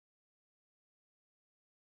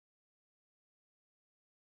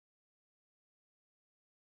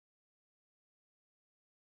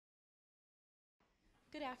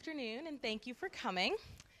Good afternoon, and thank you for coming.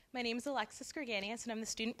 My name is Alexis Gerganius, and I'm the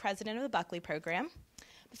student president of the Buckley program.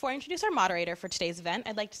 Before I introduce our moderator for today's event,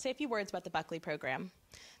 I'd like to say a few words about the Buckley program.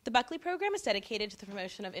 The Buckley program is dedicated to the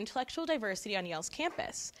promotion of intellectual diversity on Yale's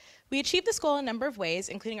campus. We achieve this goal in a number of ways,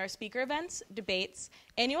 including our speaker events, debates,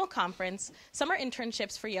 annual conference, summer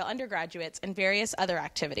internships for Yale undergraduates, and various other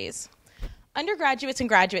activities. Undergraduates and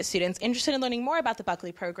graduate students interested in learning more about the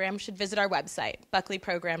Buckley program should visit our website,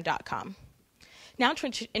 buckleyprogram.com. Now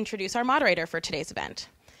to introduce our moderator for today's event.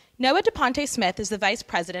 Noah Daponte-Smith is the vice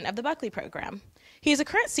president of the Buckley program. He is a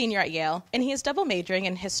current senior at Yale, and he is double majoring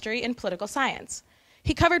in history and political science.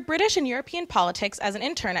 He covered British and European politics as an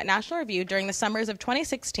intern at National Review during the summers of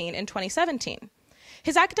 2016 and 2017.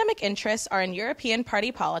 His academic interests are in European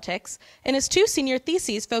party politics, and his two senior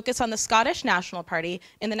theses focus on the Scottish National Party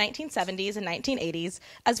in the 1970s and 1980s,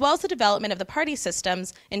 as well as the development of the party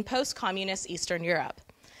systems in post-communist Eastern Europe.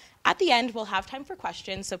 At the end, we'll have time for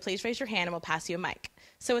questions, so please raise your hand and we'll pass you a mic.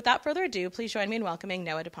 So without further ado, please join me in welcoming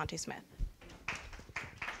Noah Daponte-Smith.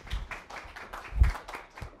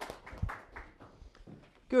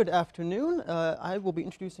 Good afternoon. I will be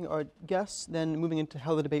introducing our guests, then moving into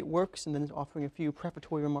how the debate works, and then offering a few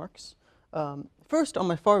prefatory remarks. First, on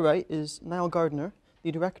my far right, is Nile Gardiner,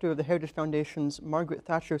 the director of the Heritage Foundation's Margaret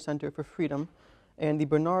Thatcher Center for Freedom and the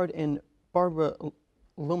Bernard and Barbara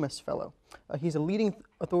Lomas Fellow. He's a leading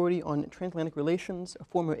authority on transatlantic relations, a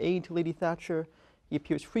former aide to Lady Thatcher. He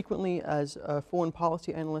appears frequently as a foreign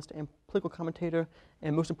policy analyst and political commentator,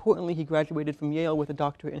 and most importantly, he graduated from Yale with a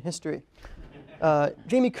doctorate in history.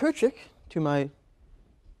 Jamie Kirchick, to my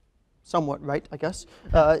somewhat right, I guess,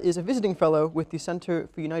 is a visiting fellow with the Center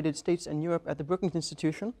for United States and Europe at the Brookings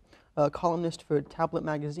Institution, a columnist for Tablet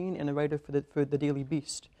magazine, and a writer for the Daily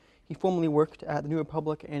Beast. He formerly worked at the New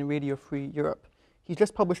Republic and Radio Free Europe. He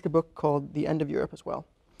just published a book called The End of Europe as well.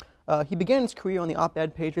 He began his career on the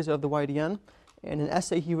op-ed pages of the YDN, and an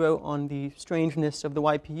essay he wrote on the strangeness of the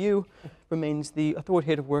YPU remains the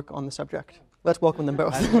authoritative work on the subject. Let's welcome them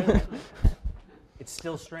both. It's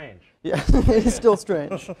still strange. Yeah, it's still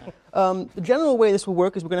strange. The general way this will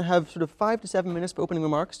work is we're going to have sort of 5 to 7 minutes for opening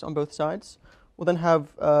remarks on both sides. We'll then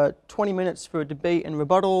have 20 minutes for debate and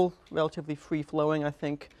rebuttal, relatively free-flowing, I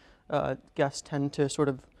think. Guests tend to sort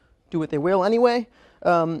of do what they will anyway.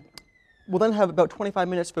 We'll then have about 25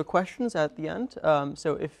 minutes for questions at the end.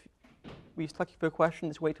 So if we select you for a question,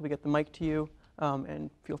 just wait till we get the mic to you, and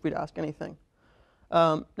feel free to ask anything.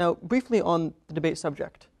 Now, briefly on the debate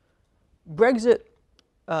subject. Brexit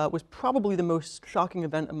was probably the most shocking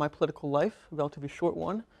event of my political life, a relatively short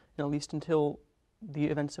one, at least until the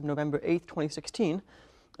events of November 8th, 2016.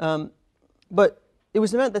 But it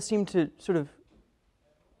was an event that seemed to sort of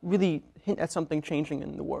really hint at something changing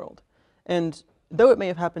in the world. And though it may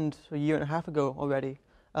have happened a year and a half ago already,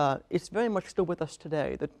 it's very much still with us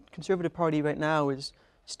today. The Conservative Party right now is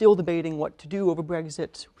still debating what to do over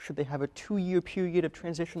Brexit. Should they have a 2-year period of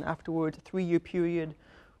transition afterwards, a 3-year period?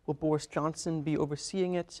 Will Boris Johnson be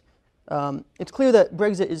overseeing it? It's clear that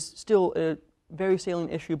Brexit is still a very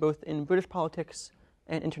salient issue both in British politics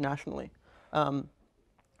and internationally.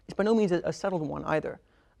 It's by no means a settled one either.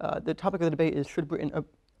 The topic of the debate is, should Britain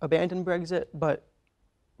abandon Brexit? But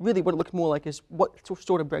really what it looks more like is, what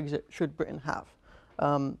sort of Brexit should Britain have?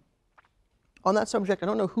 On that subject, I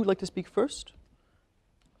don't know who would like to speak first.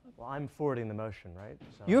 Well, I'm forwarding the motion, right?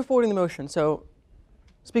 So. You're forwarding the motion, so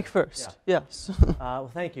speak first. Yeah. Yes. Well,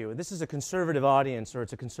 thank you. This is a conservative audience, or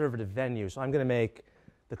it's a conservative venue, so I'm going to make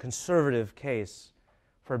the conservative case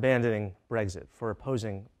for abandoning Brexit, for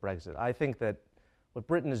opposing Brexit. I think that what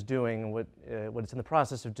Britain is doing and what it's in the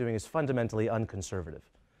process of doing is fundamentally unconservative.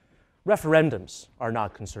 Referendums are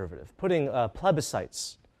not conservative. Putting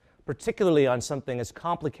plebiscites, particularly on something as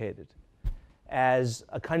complicated as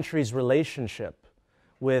a country's relationship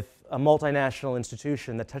with a multinational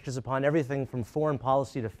institution that touches upon everything from foreign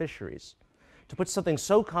policy to fisheries, to put something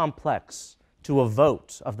so complex to a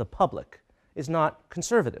vote of the public is not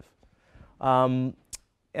conservative. And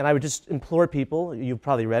I would just implore people, you've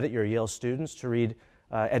probably read it, you're Yale students, to read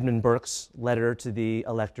Edmund Burke's letter to the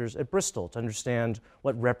electors at Bristol to understand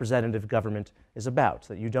what representative government is about,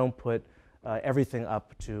 that you don't put everything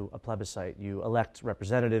up to a plebiscite. You elect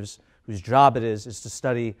representatives whose job it is to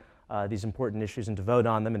study these important issues and to vote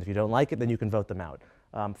on them, and if you don't like it, then you can vote them out.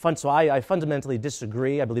 So I fundamentally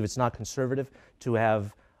disagree. I believe it's not conservative to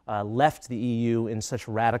have left the EU in such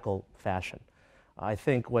radical fashion. I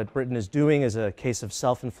think what Britain is doing is a case of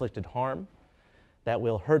self-inflicted harm that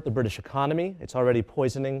will hurt the British economy. It's already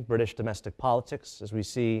poisoning British domestic politics, as we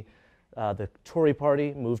see the Tory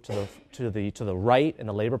party move to the right, and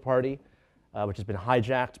the Labour Party, which has been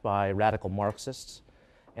hijacked by radical Marxists.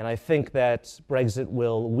 And I think that Brexit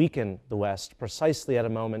will weaken the West precisely at a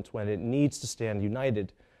moment when it needs to stand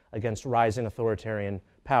united against rising authoritarian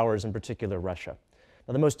powers, in particular Russia.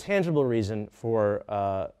 Now, the most tangible reason for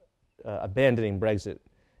abandoning Brexit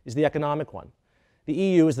is the economic one. The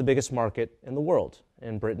EU is the biggest market in the world,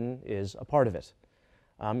 and Britain is a part of it.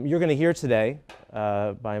 You're going to hear today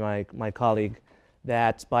by my colleague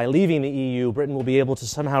that by leaving the EU, Britain will be able to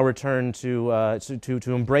somehow return to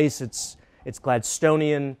embrace its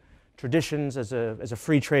Gladstonian traditions as a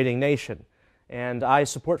free trading nation. And I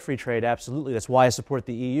support free trade, absolutely. That's why I support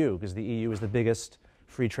the EU, because the EU is the biggest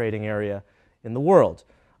free trading area in the world.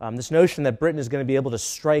 This notion that Britain is going to be able to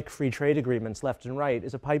strike free trade agreements left and right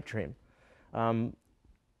is a pipe dream.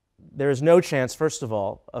 There is no chance, first of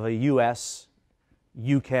all, of a US-UK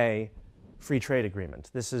free trade agreement.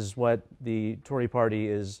 This is what the Tory party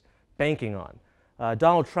is banking on.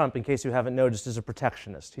 Donald Trump, in case you haven't noticed, is a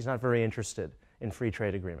protectionist. He's not very interested in free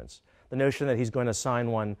trade agreements. The notion that he's going to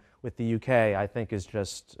sign one with the UK, I think, is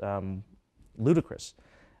just ludicrous.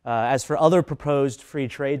 As for other proposed free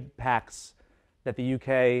trade pacts that the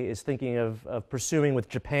UK is thinking of pursuing with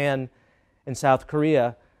Japan and South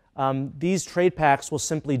Korea, these trade pacts will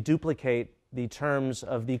simply duplicate the terms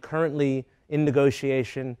of the currently in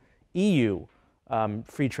negotiation EU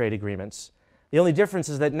free trade agreements. The only difference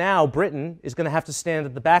is that now Britain is going to have to stand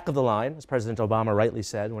at the back of the line, as President Obama rightly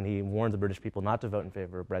said when he warned the British people not to vote in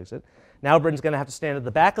favor of Brexit. Now Britain's going to have to stand at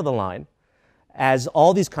the back of the line as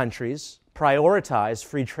all these countries prioritize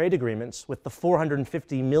free trade agreements with the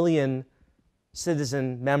 450 million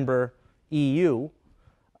citizen member EU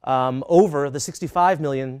over the 65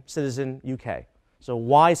 million citizen UK. So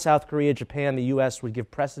why South Korea, Japan, the US would give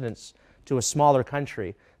precedence to a smaller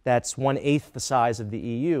country that's 1/8 the size of the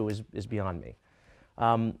EU is beyond me.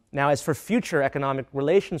 Now, as for future economic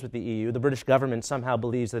relations with the EU, the British government somehow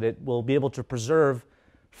believes that it will be able to preserve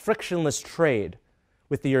frictionless trade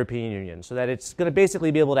with the European Union, so that it's going to basically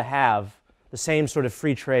be able to have the same sort of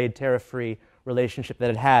free trade, tariff-free relationship that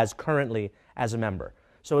it has currently as a member.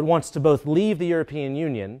 So it wants to both leave the European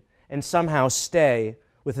Union and somehow stay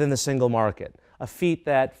within the single market, a feat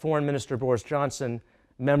that Foreign Minister Boris Johnson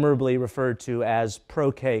memorably referred to as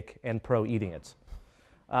pro-cake and pro-eating it.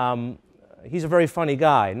 He's a very funny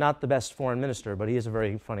guy, not the best foreign minister, but he is a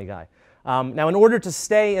very funny guy. Now, in order to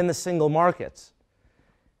stay in the single market,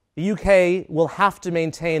 the UK will have to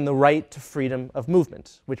maintain the right to freedom of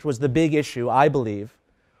movement, which was the big issue, I believe,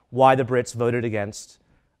 why the Brits voted against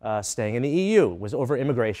staying in the EU, was over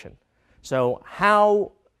immigration. So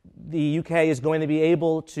how the UK is going to be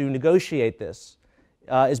able to negotiate this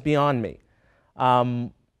is beyond me.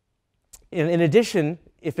 In addition,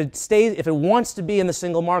 if it wants to be in the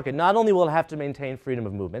single market, not only will it have to maintain freedom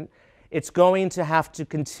of movement, it's going to have to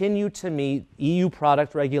continue to meet EU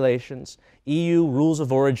product regulations, EU rules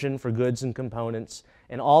of origin for goods and components,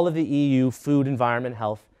 and all of the EU food, environment,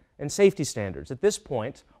 health, and safety standards. At this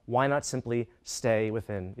point, why not simply stay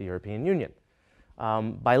within the European Union?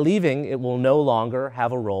 By leaving, it will no longer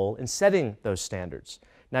have a role in setting those standards.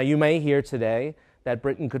 Now, you may hear today that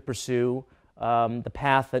Britain could pursue the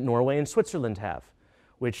path that Norway and Switzerland have,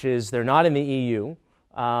 which is they're not in the EU,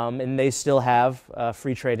 and they still have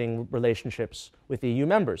free trading relationships with EU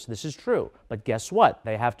members. This is true, but guess what?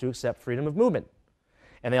 They have to accept freedom of movement.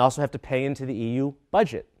 And they also have to pay into the EU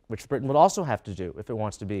budget, which Britain would also have to do if it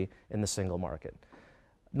wants to be in the single market.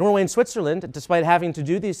 Norway and Switzerland, despite having to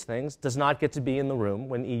do these things, does not get to be in the room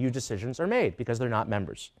when EU decisions are made because they're not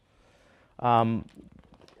members.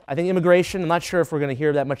 I think immigration, I'm not sure if we're going to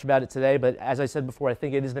hear that much about it today, but as I said before, I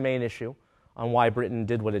think it is the main issue on why Britain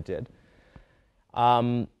did what it did.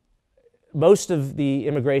 Most of the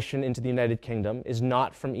immigration into the United Kingdom is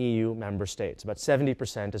not from EU member states. About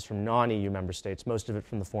 70% is from non-EU member states, most of it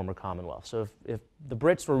from the former Commonwealth. So if the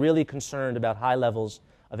Brits were really concerned about high levels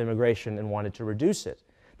of immigration and wanted to reduce it,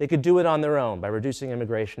 they could do it on their own by reducing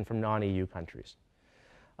immigration from non-EU countries.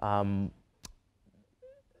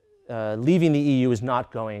 Leaving the EU is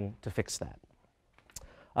not going to fix that.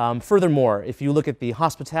 Furthermore, if you look at the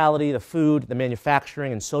hospitality, the food, the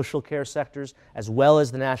manufacturing, and social care sectors, as well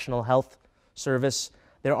as the National Health Service,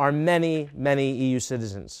 there are many, many EU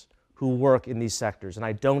citizens who work in these sectors, and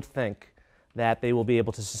I don't think that they will be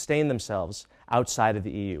able to sustain themselves outside of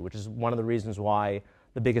the EU, which is one of the reasons why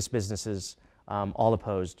the biggest businesses all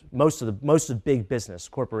opposed. Most of the big business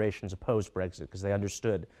corporations opposed Brexit because they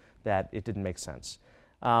understood that it didn't make sense.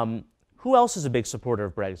 Who else is a big supporter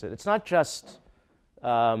of Brexit? It's not just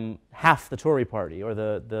half the Tory party or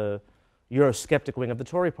the Eurosceptic wing of the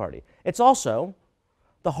Tory party. It's also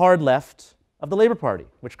the hard left of the Labour Party,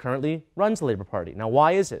 which currently runs the Labour Party. Now,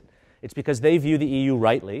 why is it? It's because they view the EU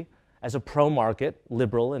rightly as a pro-market,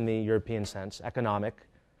 liberal in the European sense, economic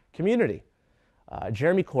community.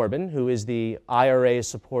 Jeremy Corbyn, who is the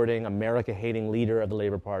IRA-supporting, America-hating leader of the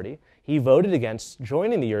Labour Party, he voted against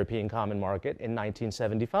joining the European Common Market in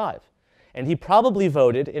 1975. And he probably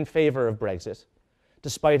voted in favor of Brexit,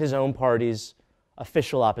 despite his own party's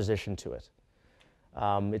official opposition to it.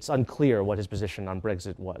 It's unclear what his position on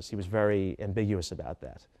Brexit was. He was very ambiguous about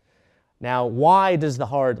that. Now, why does the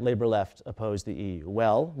hard Labour left oppose the EU?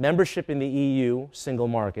 Well, membership in the EU single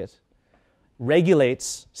market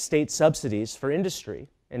regulates state subsidies for industry,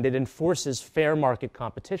 and it enforces fair market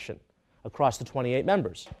competition across the 28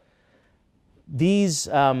 members. These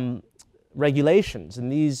regulations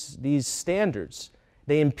and these standards,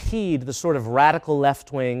 they impede the sort of radical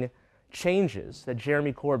left-wing changes that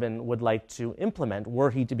Jeremy Corbyn would like to implement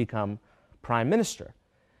were he to become prime minister.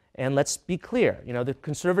 And let's be clear, the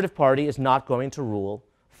Conservative Party is not going to rule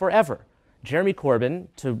forever. Jeremy Corbyn,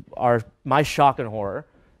 to my shock and horror,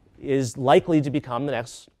 is likely to become the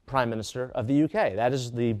next prime minister of the UK. That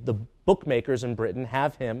is, the bookmakers in Britain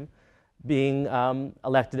have him being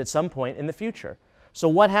elected at some point in the future. So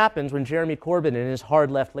what happens when Jeremy Corbyn and his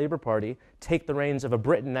hard left Labour Party take the reins of a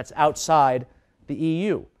Britain that's outside the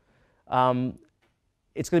EU?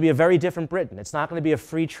 It's going to be a very different Britain. It's not going to be a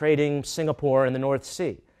free trading Singapore in the North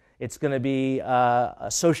Sea. It's going to be a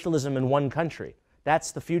socialism in one country.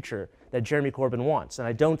 That's the future that Jeremy Corbyn wants. And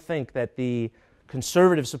I don't think that the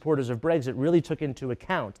conservative supporters of Brexit really took into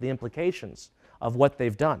account the implications of what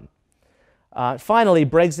they've done. Finally,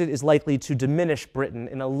 Brexit is likely to diminish Britain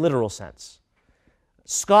in a literal sense.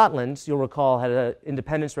 Scotland, you'll recall, had an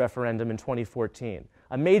independence referendum in 2014.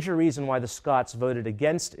 A major reason why the Scots voted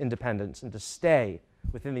against independence and to stay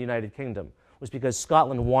within the United Kingdom was because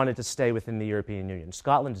Scotland wanted to stay within the European Union.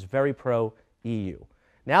 Scotland is very pro-EU.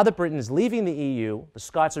 Now that Britain is leaving the EU, the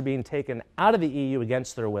Scots are being taken out of the EU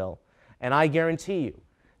against their will, and I guarantee you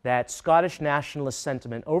that Scottish nationalist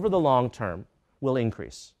sentiment over the long term will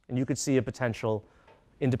increase, and you could see a potential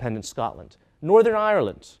independent Scotland. Northern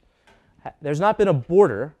Ireland, there's not been a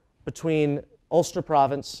border between Ulster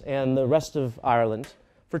Province and the rest of Ireland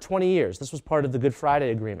for 20 years. This was part of the Good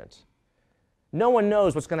Friday Agreement. No one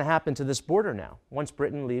knows what's going to happen to this border now once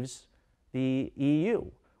Britain leaves the EU.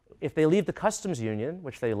 If they leave the customs union,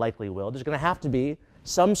 which they likely will, there's going to have to be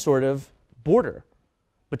some sort of border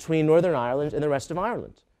between Northern Ireland and the rest of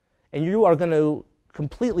Ireland. And you are going to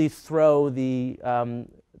completely throw the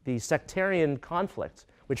sectarian conflict,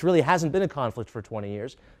 which really hasn't been a conflict for 20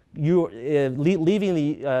 years. Leaving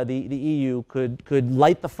the EU could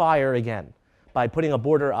light the fire again by putting a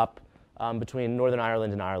border up between Northern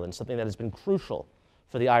Ireland and Ireland, something that has been crucial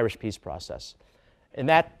for the Irish peace process. And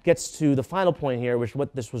that gets to the final point here, which is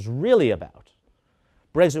what this was really about.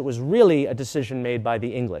 Brexit was really a decision made by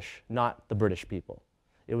the English, not the British people.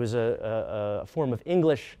 It was a form of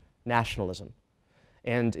English nationalism.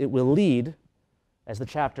 And it will lead, as the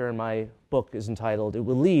chapter in my book is entitled, it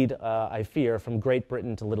will lead, I fear, from Great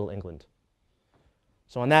Britain to Little England.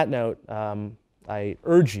 So on that note, I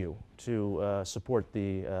urge you to support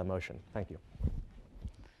the motion. Thank you.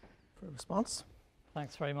 For a response?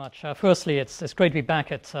 Thanks very much. Firstly, it's great to be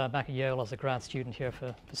back at Yale as a grad student here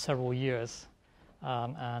for several years.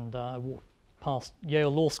 And I walked past Yale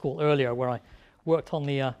Law School earlier, where I worked on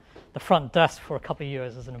the front desk for a couple of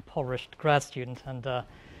years as an impoverished grad student. And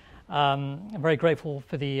I'm very grateful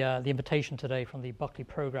for the invitation today from the Buckley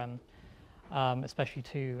program, especially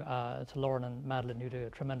to Lauren and Madeline, who do a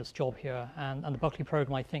tremendous job here. And the Buckley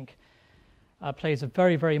program, I think, plays a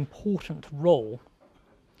very, very important role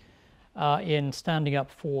in standing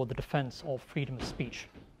up for the defense of freedom of speech.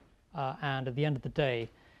 And at the end of the day,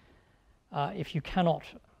 if you cannot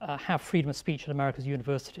have freedom of speech at America's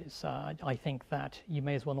universities, I think that you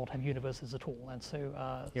may as well not have universities at all. And so,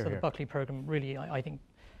 the Buckley program really, I think,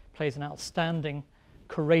 plays an outstanding,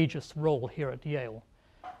 courageous role here at Yale.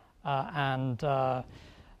 And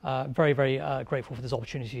very, very grateful for this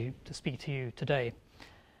opportunity to speak to you today.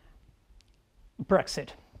 Brexit.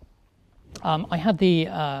 I had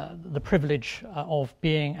the privilege of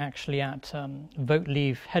being actually at Vote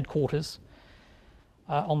Leave headquarters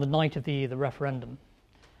on the night of the referendum,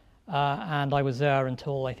 and I was there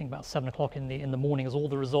until I think about 7 o'clock in the morning as all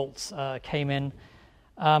the results came in,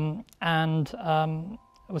 and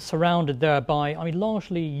I was surrounded there by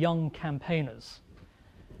largely young campaigners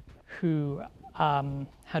who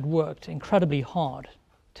had worked incredibly hard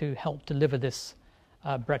to help deliver this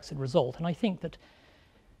Brexit result, and I think that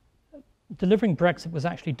delivering Brexit was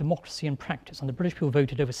actually democracy in practice, and the British people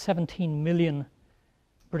voted. Over 17 million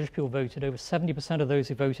British people voted. Over 70% of those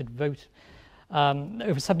who voted over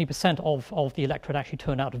 70% of the electorate actually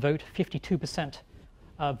turned out to vote. 52%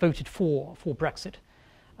 voted for Brexit.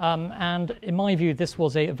 And in my view, this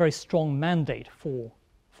was a very strong mandate for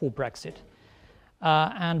Brexit.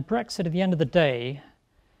 And Brexit, at the end of the day,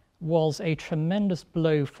 was a tremendous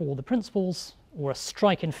blow for the principles, or a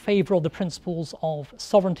strike in favour of the principles of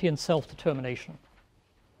sovereignty and self-determination.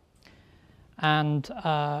 And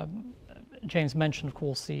James mentioned, of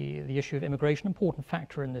course, the issue of immigration, an important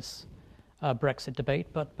factor in this Brexit debate,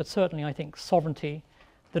 but certainly I think sovereignty,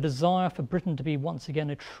 the desire for Britain to be once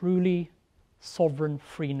again a truly sovereign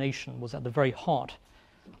free nation, was at the very heart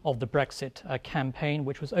of the Brexit campaign,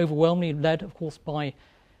 which was overwhelmingly led, of course, by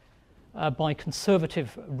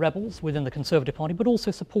conservative rebels within the Conservative Party, but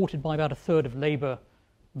also supported by about a third of Labour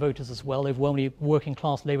voters as well. Overwhelmingly working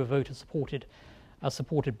class Labour voters supported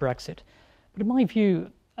Brexit. But in my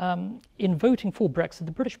view, in voting for Brexit,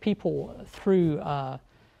 the British people threw a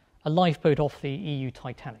lifeboat off the EU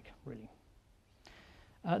Titanic, really.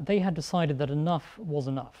 They had decided that enough was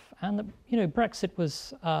enough. And that, Brexit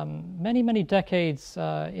was many, many decades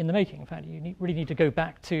in the making. In fact, you really need to go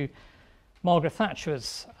back to Margaret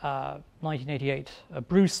Thatcher's 1988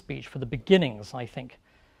 Bruce speech for the beginnings, I think,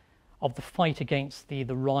 of the fight against the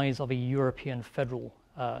rise of a European federal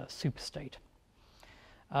superstate.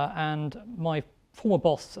 And my former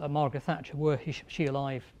boss, Margaret Thatcher, were she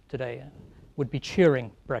alive today, would be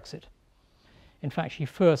cheering Brexit. In fact, she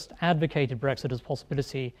first advocated Brexit as a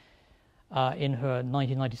possibility in her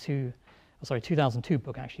 2002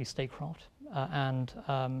 book, actually, Statecraft. And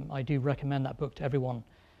I do recommend that book to everyone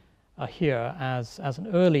here as an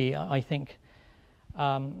early, I think,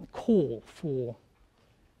 call for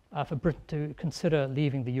Britain to consider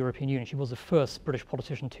leaving the European Union. She was the first British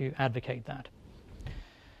politician to advocate that.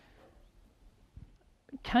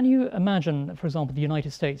 Can you imagine, for example, the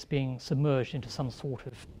United States being submerged into some sort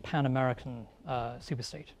of pan-American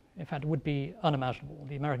superstate? In fact, it would be unimaginable.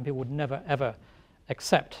 The American people would never, ever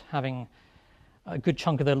accept having a good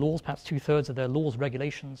chunk of their laws, perhaps 2/3 of their laws,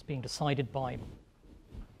 regulations, being decided by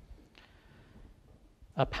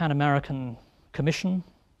a Pan-American commission,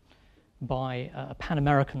 by a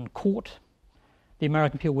Pan-American court. The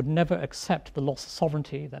American people would never accept the loss of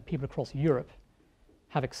sovereignty that people across Europe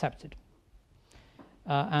have accepted.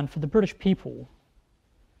 And for the British people,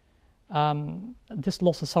 this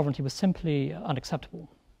loss of sovereignty was simply unacceptable.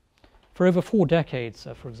 For over 4 decades,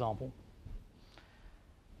 for example,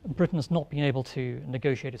 Britain has not been able to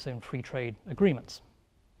negotiate its own free trade agreements.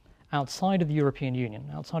 Outside of the European Union,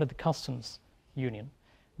 outside of the customs union,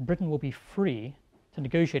 Britain will be free to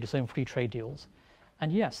negotiate its own free trade deals.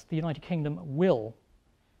 And yes, the United Kingdom will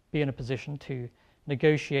be in a position to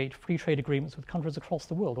negotiate free trade agreements with countries across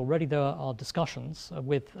the world. Already there are discussions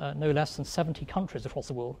with no less than 70 countries across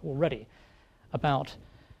the world already about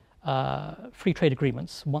free trade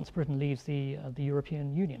agreements once Britain leaves the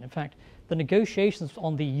European Union. In fact, the negotiations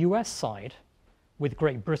on the US side with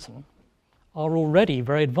Great Britain are already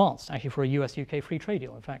very advanced, actually, for a US-UK free trade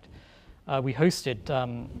deal. In fact, we hosted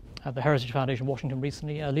at the Heritage Foundation Washington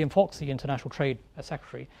recently Liam Fox, the International Trade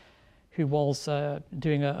Secretary, who was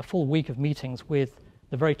doing a full week of meetings with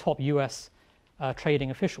the very top US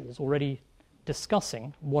trading officials, already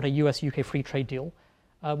discussing what a US-UK free trade deal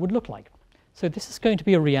would look like. So this is going to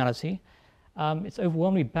be a reality. It's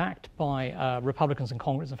overwhelmingly backed by Republicans in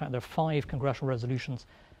Congress. In fact, there are 5 congressional resolutions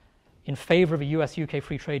in favor of a US-UK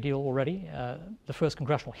free trade deal already. The first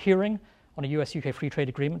congressional hearing on a US-UK free trade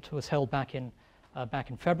agreement was held back in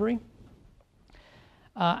February.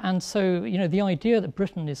 And so, the idea that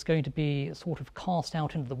Britain is going to be sort of cast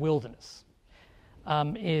out into the wilderness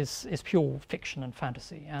is pure fiction and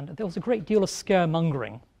fantasy. And there was a great deal of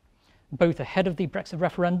scaremongering, both ahead of the Brexit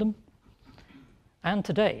referendum and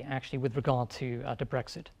today, actually, with regard to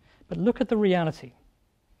Brexit. But look at the reality.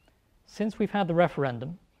 Since we've had the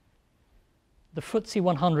referendum, the FTSE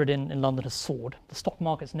 100 in London has soared. The stock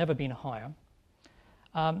market's never been higher.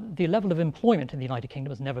 The level of employment in the United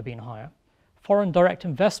Kingdom has never been higher. Foreign direct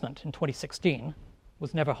investment in 2016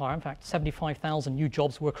 was never higher. In fact, 75,000 new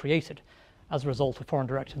jobs were created as a result of foreign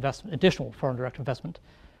direct investment, additional foreign direct investment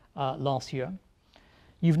last year.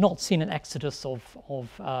 You've not seen an exodus of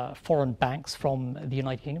foreign banks from the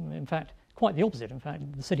United Kingdom. In fact, quite the opposite. In fact,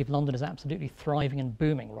 the City of London is absolutely thriving and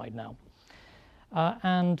booming right now.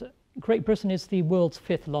 And Great Britain is the world's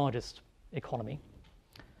 5th largest economy,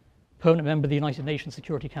 permanent member of the United Nations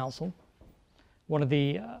Security Council, one of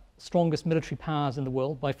the strongest military powers in the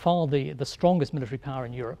world, by far the strongest military power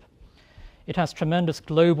in Europe. It has tremendous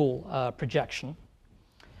global projection.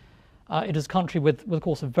 It is a country with, of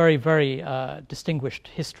course, a very, very distinguished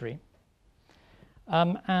history.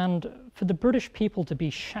 And for the British people to be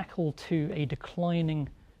shackled to a declining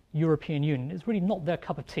European Union is really not their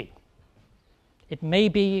cup of tea. It may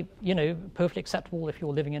be, perfectly acceptable if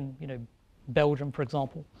you're living in, Belgium, for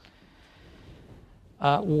example,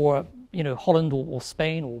 or Holland or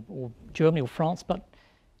Spain or Germany or France. But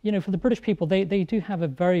for the British people, they do have a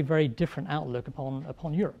very, very different outlook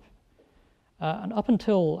upon Europe. And up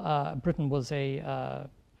until Britain was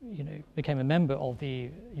became a member of the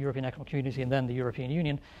European Economic Community and then the European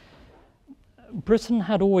Union, Britain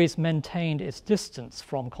had always maintained its distance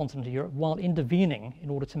from continental Europe while intervening in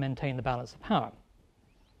order to maintain the balance of power.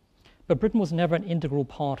 But Britain was never an integral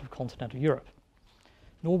part of continental Europe,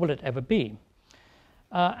 nor will it ever be.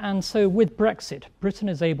 And so with Brexit, Britain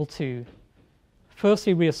is able to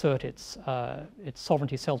firstly reassert its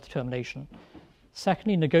sovereignty, self-determination.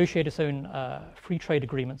 Secondly, negotiate its own free trade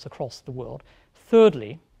agreements across the world.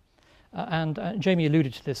 Thirdly, and Jamie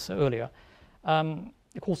alluded to this earlier,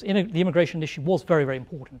 of course, the immigration issue was very, very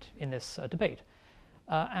important in this debate.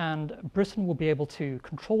 And Britain will be able to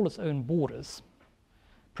control its own borders,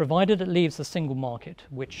 provided it leaves the single market,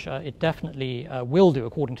 which it definitely will do,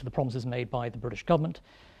 according to the promises made by the British government.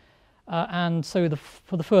 And so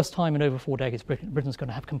for the first time in over 4 decades, Britain's going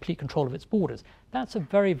to have complete control of its borders. That's a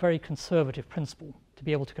very, very conservative principle, to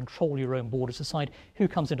be able to control your own borders, decide who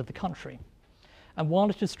comes into the country. And while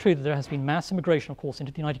it is true that there has been mass immigration, of course,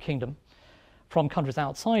 into the United Kingdom from countries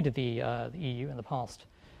outside of the EU in the past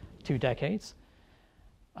 2 decades,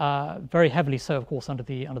 very heavily so, of course, under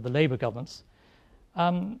the Labour governments,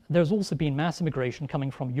 there's also been mass immigration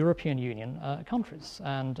coming from European Union countries.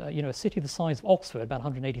 And a city the size of Oxford, about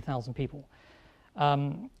 180,000 people,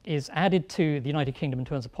 is added to the United Kingdom in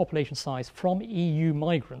terms of population size from EU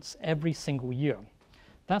migrants every single year.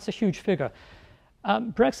 That's a huge figure.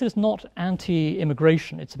 Brexit is not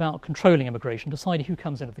anti-immigration. It's about controlling immigration, deciding who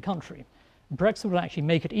comes into the country. Brexit will actually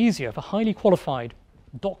make it easier for highly qualified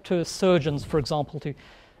doctors, surgeons, for example, to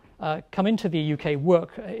come into the UK,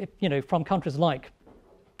 work from countries like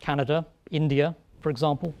Canada, India, for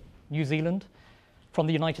example, New Zealand, from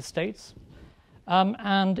the United States.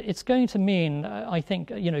 And it's going to mean, I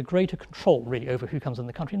think, greater control, really, over who comes in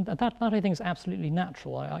the country. And that I think, is absolutely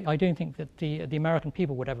natural. I don't think that the American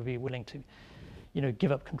people would ever be willing to,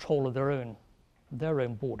 give up control of their own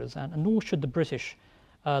borders, and nor should the British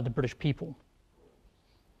people.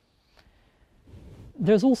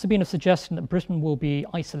 There's also been a suggestion that Britain will be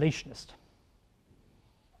isolationist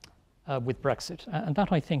with Brexit, and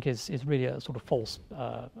that I think is really a sort of false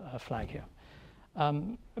flag here.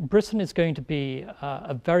 Britain is going to be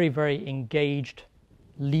a very, very engaged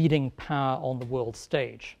leading power on the world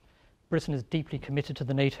stage. Britain is deeply committed to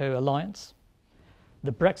the NATO alliance.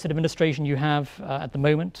 The Brexit administration you have at the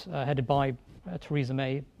moment, headed by Theresa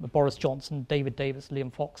May, Boris Johnson, David Davis,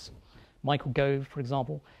 Liam Fox, Michael Gove, for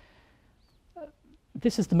example.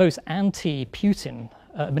 This is the most anti-Putin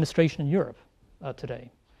administration in Europe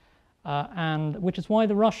today, and which is why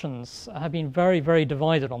the Russians have been very, very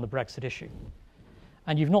divided on the Brexit issue.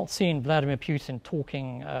 And you've not seen Vladimir Putin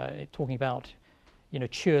talking about,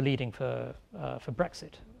 cheerleading for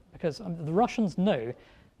Brexit, because the Russians know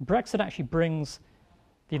Brexit actually brings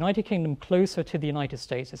the United Kingdom closer to the United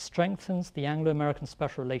States. It strengthens the Anglo-American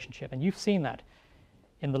special relationship, and you've seen that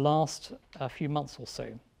in the last few months or so.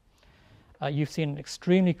 You've seen an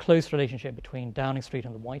extremely close relationship between Downing Street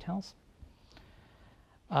and the White House.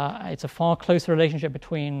 It's a far closer relationship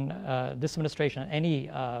between this administration and any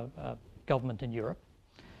government in Europe.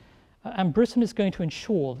 And Britain is going to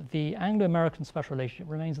ensure that the Anglo-American special relationship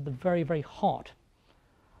remains at the very, very heart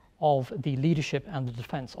of the leadership and the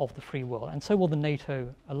defense of the free world, and so will the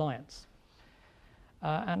NATO alliance.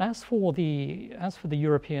 And as for the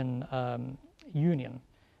European Union,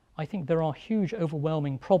 I think there are huge,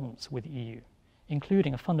 overwhelming problems with the EU,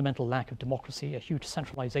 including a fundamental lack of democracy, a huge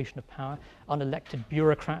centralization of power, unelected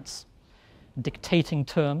bureaucrats dictating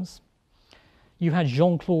terms. You had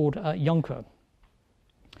Jean-Claude Juncker,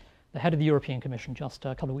 the head of the European Commission, just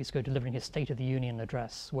a couple of weeks ago, delivering his State of the Union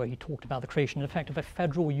address, where he talked about the creation, in effect, of a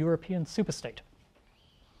federal European superstate.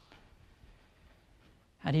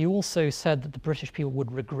 And he also said that the British people would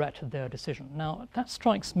regret their decision. Now, that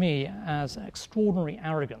strikes me as extraordinary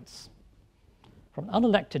arrogance from an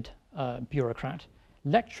unelected bureaucrat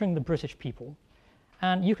lecturing the British people.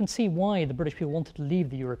 And you can see why the British people wanted to leave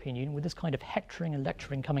the European Union, with this kind of hectoring and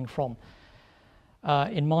lecturing coming from,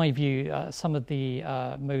 in my view, some of the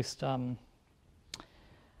most, I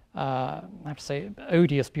have to say,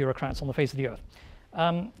 odious bureaucrats on the face of the earth.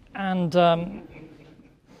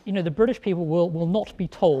 The British people will not be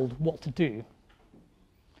told what to do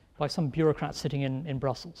by some bureaucrats sitting in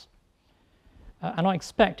Brussels. And I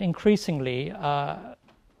expect increasingly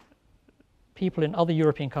people in other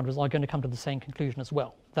European countries are going to come to the same conclusion as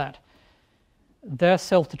well, that their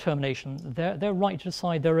self-determination, their right to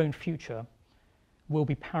decide their own future will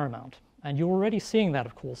be paramount. And you're already seeing that,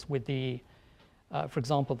 of course, with the, for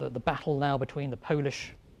example, the battle now between the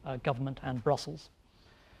Polish government and Brussels.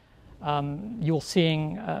 You're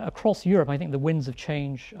seeing across Europe, I think, the winds of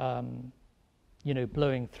change,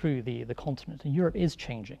 blowing through the continent, and Europe is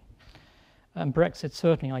changing. And Brexit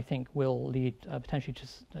certainly, I think, will lead potentially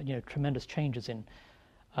to tremendous changes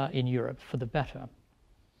in Europe for the better.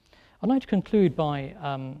 I'd like to conclude by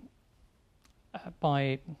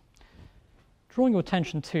drawing your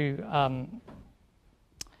attention to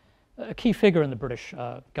a key figure in the British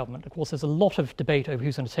government. Of course, there's a lot of debate over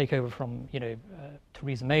who's going to take over from,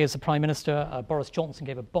 Theresa May as the Prime Minister. Boris Johnson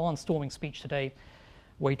gave a barnstorming speech today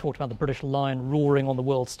where he talked about the British lion roaring on the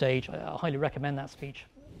world stage. I highly recommend that speech.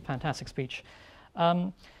 Fantastic speech.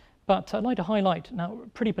 But I'd like to highlight now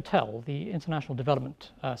Priti Patel, the International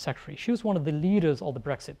Development Secretary. She was one of the leaders of the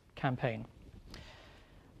Brexit campaign.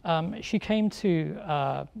 She came to,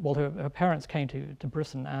 her parents came to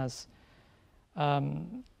Britain as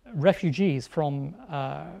refugees from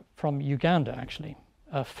Uganda, actually,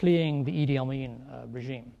 fleeing the Idi Amin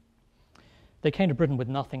regime. They came to Britain with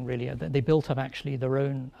nothing, really. They built up, actually, their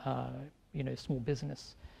own, small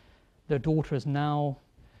business. Their daughter is now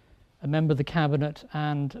a member of the cabinet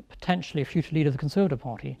and potentially a future leader of the Conservative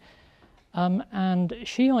Party. And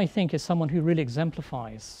she, I think, is someone who really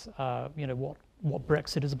exemplifies, what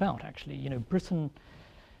Brexit is about, actually. Britain,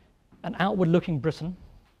 an outward-looking Britain,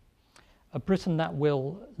 a Britain that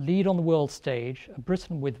will lead on the world stage, a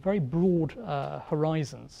Britain with very broad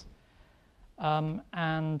horizons.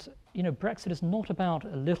 Brexit is not about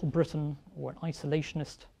a little Britain or an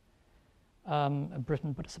isolationist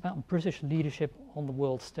Britain, but it's about British leadership on the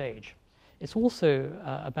world stage. It's also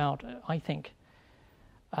about, I think,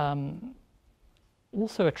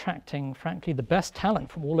 also attracting, frankly, the best talent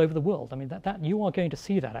from all over the world. I mean, that you are going to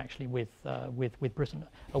see that actually with Britain,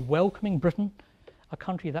 a welcoming Britain, a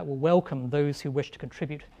country that will welcome those who wish to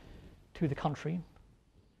contribute to the country.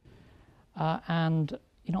 I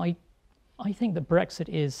think that Brexit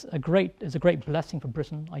is a great blessing for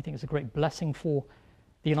Britain. I think it's a great blessing for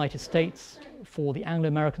the United States, for the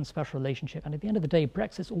Anglo-American special relationship. And at the end of the day,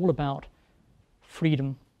 Brexit is all about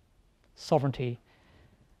freedom, sovereignty,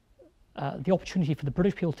 the opportunity for the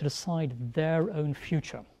British people to decide their own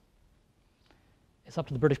future. It's up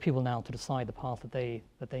to the British people now to decide the path that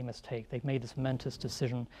they must take. They've made this momentous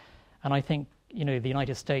decision. And I think, the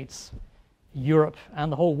United States, Europe,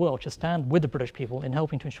 and the whole world should stand with the British people in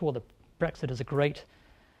helping to ensure that Brexit is a great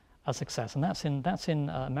success. And that's in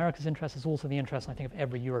America's interest. It's also the interest, I think, of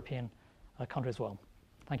every European country as well.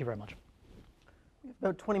 Thank you very much. We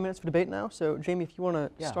have about 20 minutes for debate now. So, Jamie, if you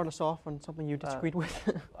want to start us off on something you disagreed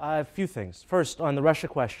with. A few things. First, on the Russia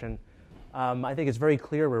question, I think it's very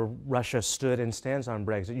clear where Russia stood and stands on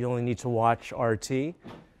Brexit. You only need to watch RT,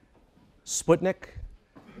 Sputnik,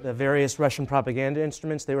 the various Russian propaganda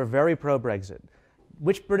instruments. They were very pro-Brexit.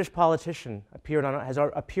 Which British politician has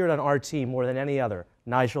appeared on RT more than any other?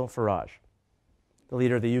 Nigel Farage, the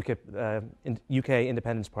leader of the UK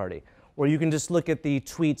Independence Party. Or you can just look at the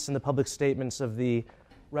tweets and the public statements of the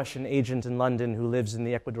Russian agent in London who lives in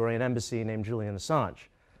the Ecuadorian embassy named Julian Assange.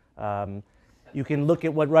 You can look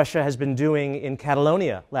at what Russia has been doing in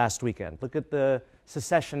Catalonia last weekend. Look at the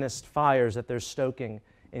secessionist fires that they're stoking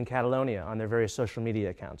in Catalonia on their various social media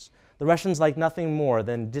accounts. The Russians like nothing more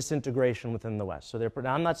than disintegration within the West. So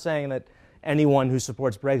now I'm not saying that anyone who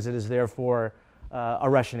supports Brexit is therefore a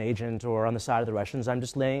Russian agent or on the side of the Russians. I'm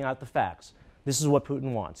just laying out the facts. This is what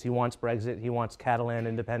Putin wants. He wants Brexit. He wants Catalan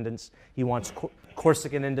independence. He wants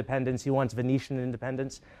Corsican independence. He wants Venetian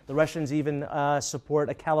independence. The Russians even support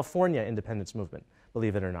a California independence movement,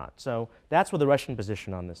 believe it or not. So that's what the Russian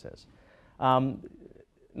position on this is.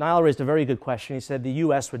 Nile raised a very good question. He said the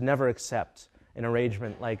U.S. would never accept an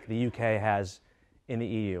arrangement like the UK has in the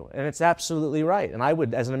EU. And it's absolutely right. And I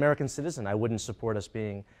would, as an American citizen, I wouldn't support us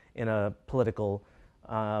being in a political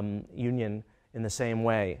union in the same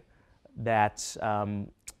way that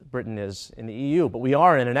Britain is in the EU. But we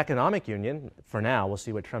are in an economic union for now. We'll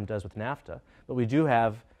see what Trump does with NAFTA. But we do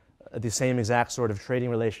have the same exact sort of trading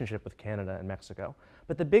relationship with Canada and Mexico.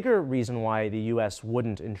 But the bigger reason why the U.S.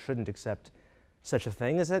 wouldn't and shouldn't accept such a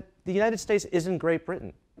thing is that the United States isn't Great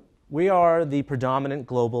Britain. We are the predominant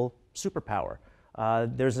global superpower.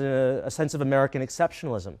 There's a sense of American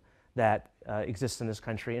exceptionalism that exists in this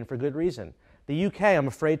country, and for good reason. The UK, I'm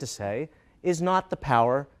afraid to say, is not the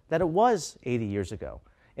power that it was 80 years ago.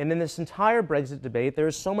 And in this entire Brexit debate, there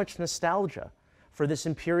is so much nostalgia for this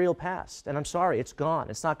imperial past. And I'm sorry, it's gone.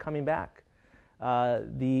 It's not coming back.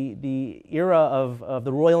 The era of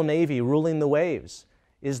the Royal Navy ruling the waves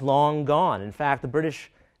is long gone. In fact, the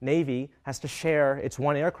British Navy has to share its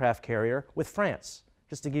one aircraft carrier with France,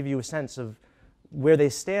 just to give you a sense of where they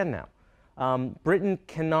stand now. Britain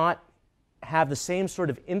cannot have the same sort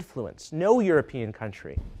of influence. No European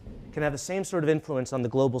country can have the same sort of influence on the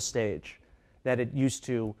global stage that it used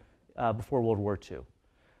to before World War II.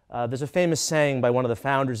 There's a famous saying by one of the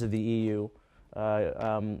founders of the EU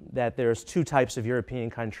that there's two types of European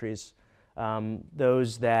countries,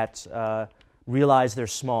 those that realize they're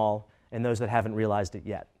small and those that haven't realized it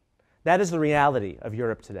yet. That is the reality of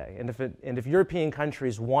Europe today. And if European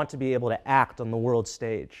countries want to be able to act on the world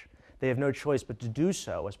stage, they have no choice but to do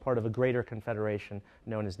so as part of a greater confederation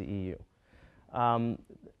known as the EU.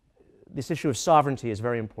 This issue of sovereignty is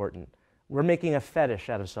very important. We're making a fetish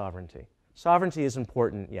out of sovereignty. Sovereignty is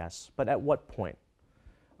important, yes, but at what point?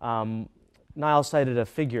 Nile cited a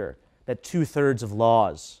figure that 2/3 of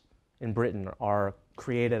laws in Britain are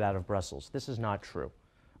created out of Brussels. This is not true.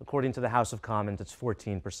 According to the House of Commons, it's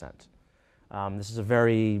 14%. This is a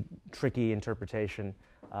very tricky interpretation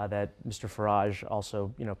that Mr. Farage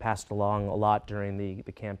also, passed along a lot during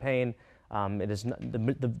the campaign. It is not,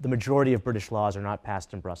 the majority of British laws are not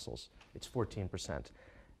passed in Brussels. It's 14%.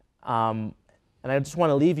 And I just want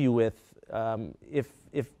to leave you with,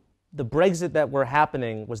 if the Brexit that were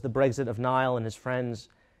happening was the Brexit of Nile and his friends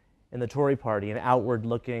in the Tory party, an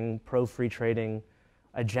outward-looking, pro-free trading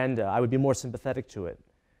agenda, I would be more sympathetic to it.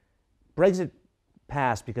 Brexit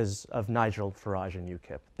passed because of Nigel Farage and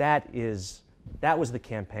UKIP. That was the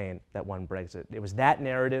campaign that won Brexit. It was that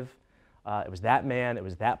narrative, it was that man, it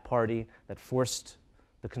was that party that forced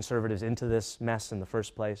the Conservatives into this mess in the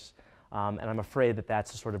first place. And I'm afraid that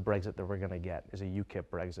that's the sort of Brexit that we're going to get, is a UKIP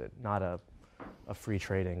Brexit, not a free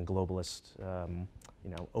trading, globalist,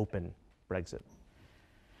 open Brexit.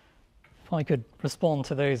 If I could respond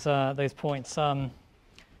to those points.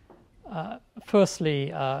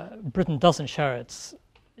 Firstly, Britain doesn't share its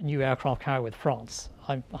new aircraft carrier with France.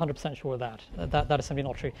 I'm 100% sure of that. That is simply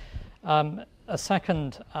not true. A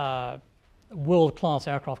second world-class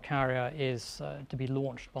aircraft carrier is to be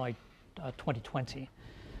launched by 2020.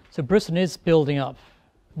 So Britain is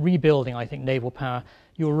rebuilding, I think, naval power.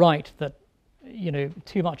 You're right that,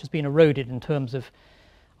 too much has been eroded in terms of,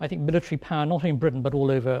 I think, military power, not in Britain, but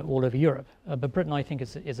all over Europe. But Britain, I think,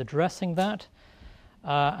 is addressing that.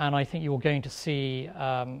 And I think you're going to see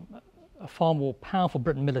a far more powerful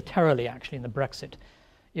Britain militarily, actually, in the Brexit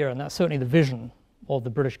era. And that's certainly the vision of the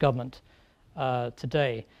British government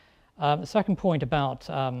today. The second point about,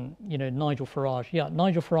 Nigel Farage. Yeah,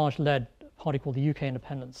 Nigel Farage led a party called the UK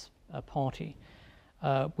Independence Party,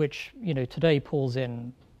 which, today pulls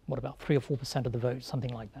in, about 3 or 4% of the vote,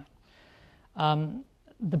 something like that.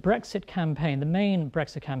 The Brexit campaign, the main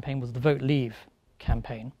Brexit campaign was the Vote Leave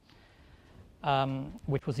campaign,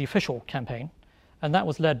 which was the official campaign, and that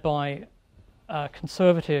was led by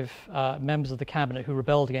Conservative members of the cabinet who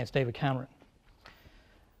rebelled against David Cameron.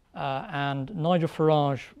 And Nigel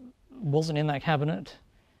Farage wasn't in that cabinet,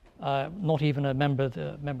 not even a member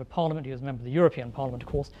of Parliament. He was a member of the European Parliament, of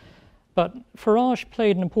course. But Farage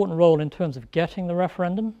played an important role in terms of getting the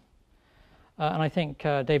referendum. And I think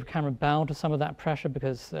David Cameron bowed to some of that pressure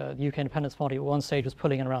because the UK Independence Party at one stage was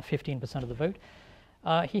pulling in around 15% of the vote.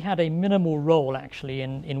 He had a minimal role, actually,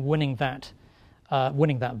 in winning that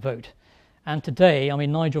vote. And today,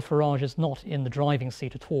 Nigel Farage is not in the driving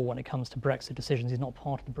seat at all when it comes to Brexit decisions. He's not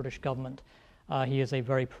part of the British government. He is a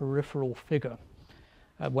very peripheral figure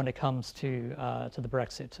when it comes to the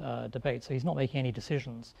Brexit debate. So he's not making any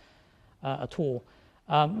decisions at all.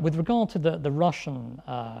 With regard to the Russian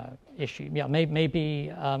issue, yeah,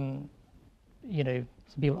 maybe some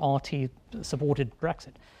people RT supported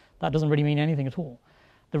Brexit. That doesn't really mean anything at all.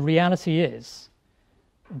 The reality is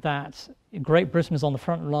that Great Britain is on the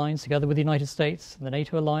front lines together with the United States and the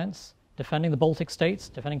NATO alliance, defending the Baltic states,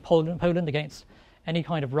 defending Poland against any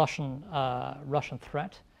kind of Russian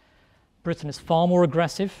threat. Britain is far more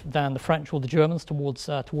aggressive than the French or the Germans towards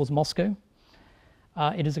Moscow.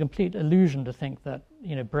 It is a complete illusion to think that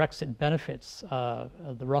Brexit benefits the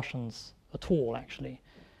Russians at all, actually.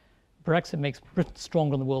 Brexit makes Britain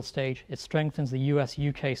stronger on the world stage. It strengthens the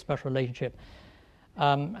US-UK special relationship.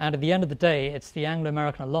 And at the end of the day, it's the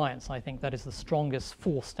Anglo-American alliance, I think, that is the strongest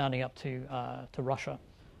force standing up to Russia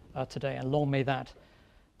today. And long may that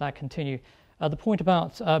continue. The point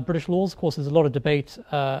about British laws, of course, there's a lot of debate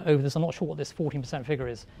over this. I'm not sure what this 14% figure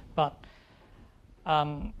is, but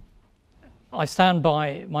I stand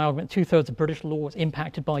by my argument. 2/3 of British law is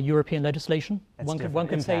impacted by European legislation. One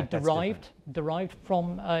could say derived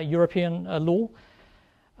from European law.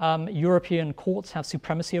 European courts have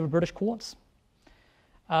supremacy over British courts.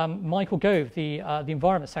 Michael Gove, the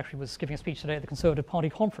Environment Secretary, was giving a speech today at the Conservative Party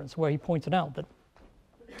conference where he pointed out that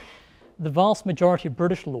the vast majority of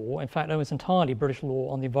British law, in fact almost entirely British law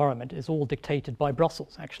on the environment, is all dictated by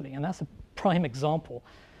Brussels, actually. And that's a prime example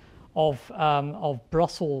of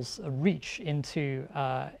Brussels' reach into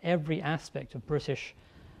every aspect of British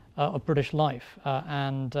life.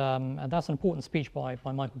 And that's an important speech by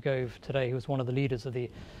Michael Gove today, who was one of the leaders of the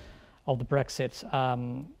Brexit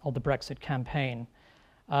campaign.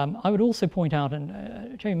 I would also point out,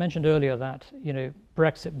 and Jamie mentioned earlier that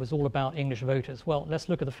Brexit was all about English voters. Well, let's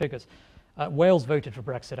look at the figures. Wales voted for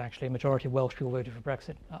Brexit, actually. A majority of Welsh people voted for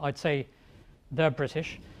Brexit. I'd say they're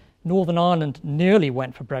British. Northern Ireland nearly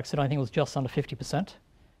went for Brexit. I think it was just under 50%.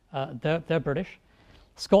 They're British.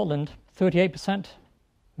 Scotland, 38%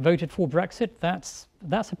 voted for Brexit. That's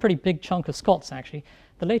a pretty big chunk of Scots, actually.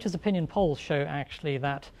 The latest opinion polls show, actually,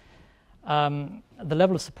 that the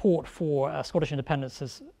level of support for Scottish independence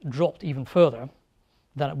has dropped even further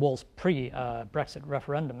than it was pre-Brexit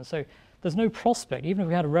referendum. And so there's no prospect, even if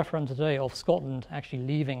we had a referendum today, of Scotland actually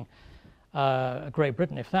leaving Great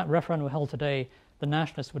Britain. If that referendum were held today, the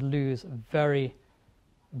nationalists would lose very,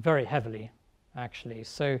 very heavily, actually.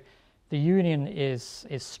 So the union is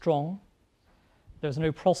strong. There's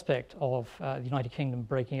no prospect of the United Kingdom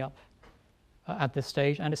breaking up at this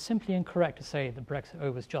stage, and it's simply incorrect to say that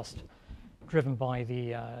Brexit was just driven by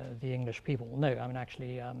the English people. No, I mean,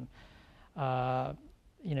 actually,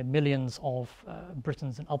 millions of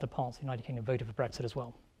Britons in other parts of the United Kingdom voted for Brexit as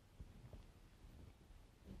well.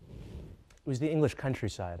 It was the English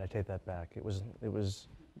countryside. I take that back. It was.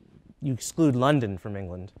 You exclude London from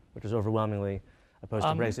England, which was overwhelmingly opposed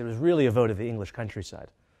to Brexit. It was really a vote of the English countryside,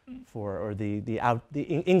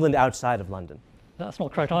 the England outside of London. That's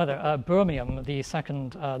not correct either. Birmingham, the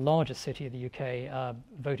second largest city of the UK,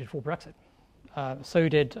 voted for Brexit. So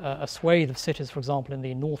did a swathe of cities, for example, in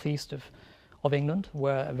the northeast of England,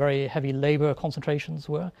 where very heavy labour concentrations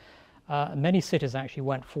were. Many cities actually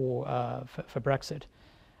went for Brexit.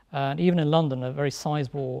 And even in London, a very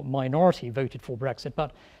sizable minority voted for Brexit.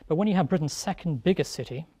 But when you have Britain's second biggest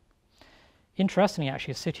city, interestingly,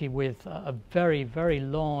 actually, a city with a very, very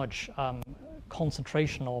large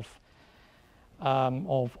concentration of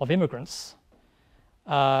immigrants,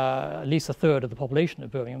 at least a third of the population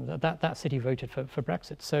of Birmingham, that city voted for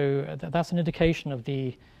Brexit. So that's an indication of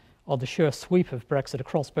the sheer sweep of Brexit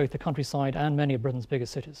across both the countryside and many of Britain's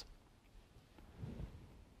biggest cities.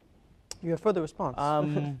 You have further response.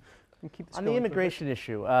 On the immigration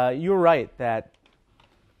issue, you're right that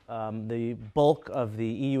the bulk of the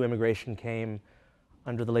EU immigration came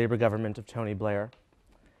under the Labour government of Tony Blair.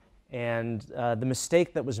 And the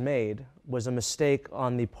mistake that was made was a mistake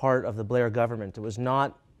on the part of the Blair government. It was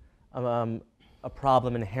not a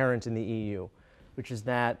problem inherent in the EU, which is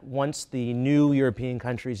that once the new European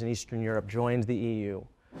countries in Eastern Europe joined the EU,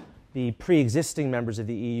 the pre-existing members of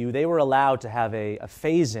the EU, they were allowed to have a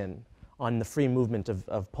phase-in on the free movement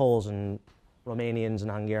of Poles and Romanians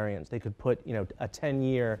and Hungarians. They could put a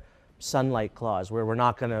 10-year sunlight clause where we're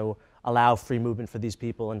not going to allow free movement for these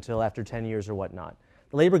people until after 10 years or whatnot.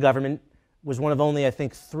 The Labour government was one of only, I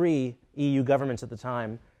think, 3 EU governments at the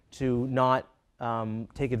time to not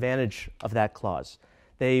take advantage of that clause.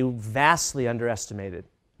 They vastly underestimated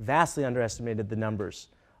the numbers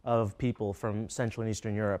of people from Central and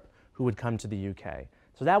Eastern Europe who would come to the UK.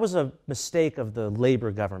 So that was a mistake of the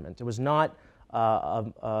Labour government. It was not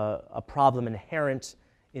a problem inherent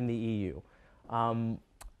in the EU. And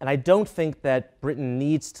I don't think that Britain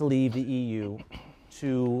needs to leave the EU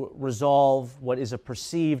to resolve what is a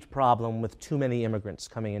perceived problem with too many immigrants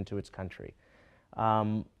coming into its country.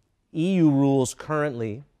 EU rules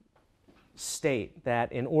currently state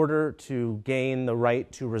that in order to gain the right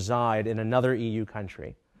to reside in another EU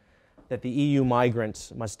country, that the EU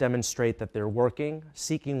migrants must demonstrate that they're working,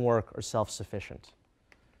 seeking work, or self-sufficient.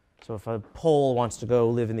 So if a Pole wants to go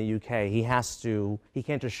live in the UK, he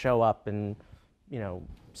can't just show up and,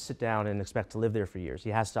 sit down and expect to live there for years. He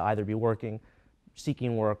has to either be working,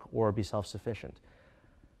 seeking work, or be self-sufficient.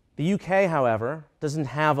 The UK, however, doesn't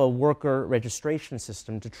have a worker registration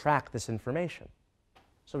system to track this information.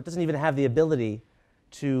 So it doesn't even have the ability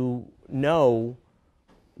to know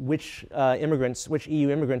which EU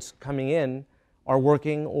immigrants coming in are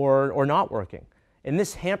working or not working. And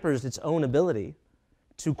this hampers its own ability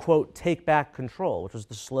to, quote, take back control, which was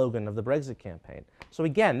the slogan of the Brexit campaign. So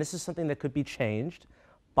again, this is something that could be changed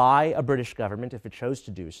by a British government if it chose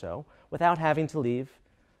to do so, without having to leave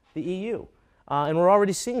the EU. And we're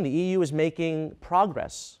already seeing the EU is making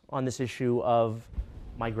progress on this issue of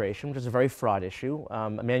migration, which is a very fraught issue.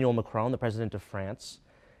 Emmanuel Macron, the president of France,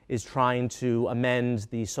 is trying to amend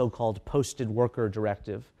the so-called posted worker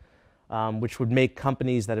directive, which would make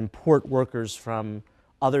companies that import workers from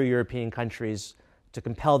other European countries to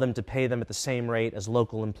compel them to pay them at the same rate as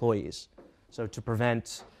local employees. So to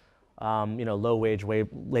prevent low-wage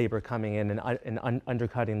labor coming in and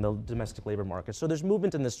undercutting the domestic labor market. So there's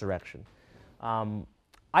movement in this direction.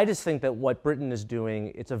 I just think that what Britain is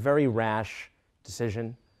doing, it's a very rash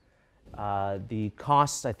decision. The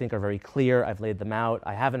costs, I think, are very clear. I've laid them out.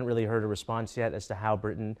 I haven't really heard a response yet as to how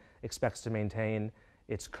Britain expects to maintain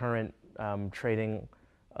its current trading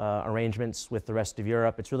arrangements with the rest of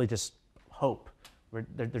Europe. It's really just hope.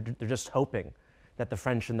 They're just hoping that the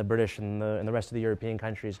French and the British and the rest of the European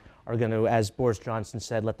countries are going to, as Boris Johnson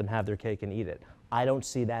said, let them have their cake and eat it. I don't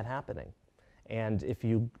see that happening. And if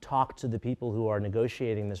you talk to the people who are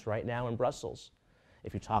negotiating this right now in Brussels,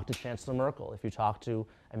 if you talk to Chancellor Merkel, if you talk to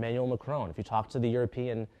Emmanuel Macron, if you talk to the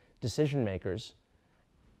European decision makers,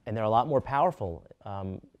 and they're a lot more powerful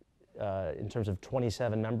in terms of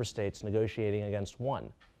 27 member states negotiating against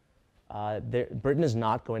one, Britain is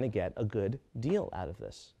not going to get a good deal out of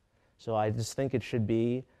this. So I just think it should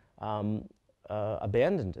be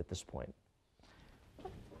abandoned at this point.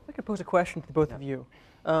 I could pose a question to the both of you.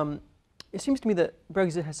 It seems to me that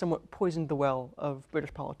Brexit has somewhat poisoned the well of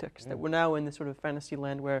British politics, that we're now in this sort of fantasy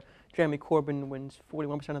land where Jeremy Corbyn wins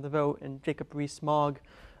 41% of the vote and Jacob Rees-Mogg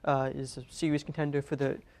is a serious contender for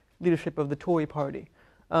the leadership of the Tory party.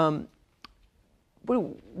 What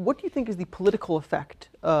do you think is the political effect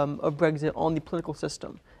of Brexit on the political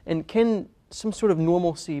system? And can some sort of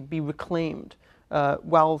normalcy be reclaimed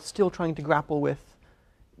while still trying to grapple with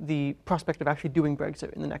the prospect of actually doing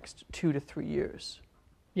Brexit in the next 2 to 3 years?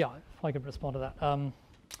 Yeah, if I could respond to that.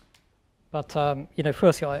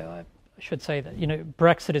 Firstly, I should say that,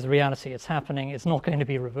 Brexit is reality. It's happening. It's not going to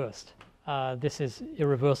be reversed. This is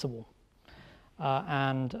irreversible.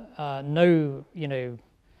 No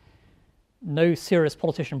serious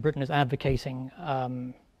politician in Britain is advocating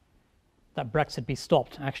that Brexit be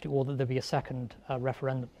stopped, actually, or that there be a second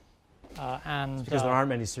referendum. Because there aren't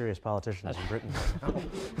many serious politicians in Britain.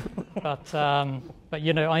 But the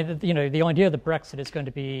idea that Brexit is going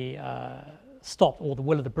to be stopped, or the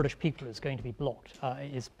will of the British people is going to be blocked,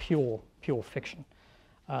 is pure fiction.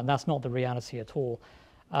 That's not the reality at all.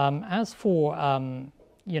 As for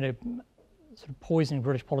sort of poisoning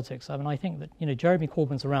British politics, I mean, I think that Jeremy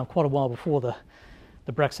Corbyn's around quite a while before the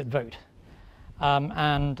Brexit vote,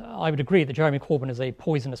 and I would agree that Jeremy Corbyn is a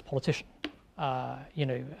poisonous politician.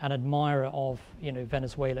 An admirer of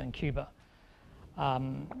Venezuela and Cuba,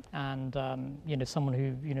 and someone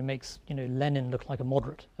who makes Lenin look like a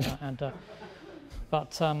moderate. I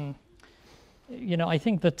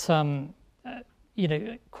think that Jeremy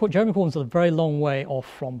Corbyn's a very long way off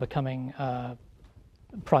from becoming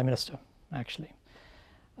prime minister, actually,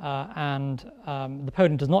 and the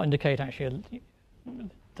polling does not indicate actually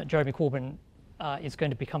that Jeremy Corbyn is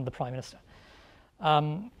going to become the prime minister.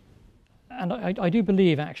 And I do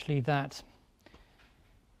believe, actually, that,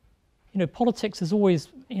 politics is always,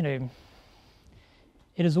 it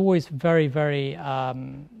is always very, very,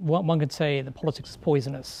 one could say that politics is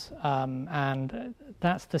poisonous, and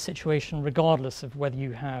that's the situation regardless of whether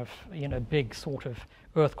you have, a big sort of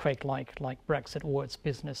earthquake like Brexit or it's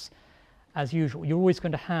business as usual. You're always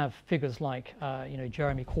going to have figures like,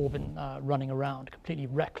 Jeremy Corbyn running around completely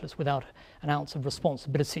reckless without an ounce of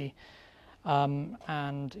responsibility. And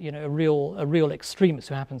a real extremist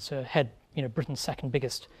who happens to head Britain's second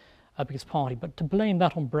biggest party. But to blame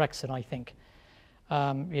that on Brexit, I think,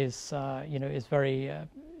 is very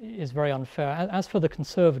unfair. As for the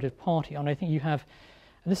Conservative Party, and I think you have,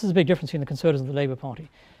 and this is a big difference between the Conservatives and the Labour Party.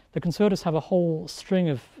 The Conservatives have a whole string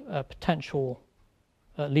of potential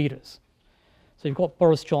leaders. So you've got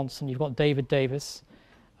Boris Johnson, you've got David Davis,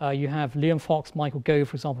 you have Liam Fox, Michael Gove,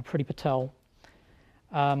 for example, Priti Patel.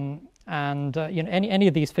 Any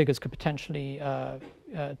of these figures could potentially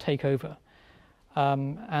take over,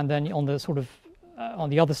 and then on the sort of on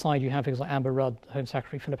the other side you have figures like Amber Rudd, Home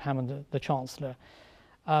Secretary, Philip Hammond, the Chancellor.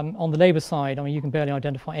 On the Labour side, I mean, you can barely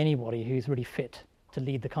identify anybody who's really fit to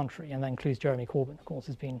lead the country, and that includes Jeremy Corbyn. Of course,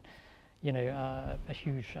 has been, a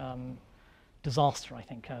huge disaster, I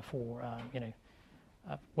think, for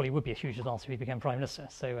well, he would be a huge disaster if he became Prime Minister.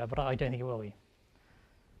 So, but I don't think he will be.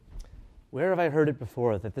 Where have I heard it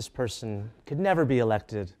before that this person could never be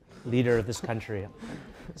elected leader of this country?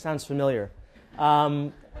 It sounds familiar.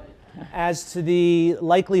 As to the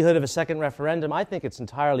likelihood of a second referendum, I think it's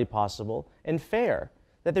entirely possible and fair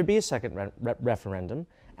that there be a second referendum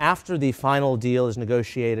after the final deal is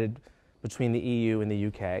negotiated between the EU and the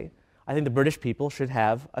UK. I think the British people should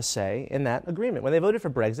have a say in that agreement. When they voted for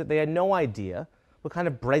Brexit, they had no idea what kind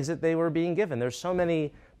of Brexit they were being given. There's so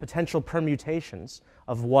many potential permutations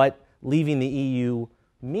of what leaving the EU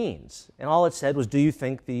means. And all it said was, do you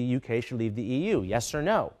think the UK should leave the EU? Yes or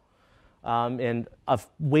no? And a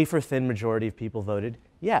wafer-thin majority of people voted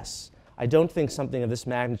yes. I don't think something of this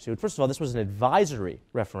magnitude. First of all, this was an advisory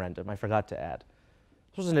referendum, I forgot to add.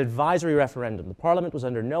 This was an advisory referendum. The Parliament was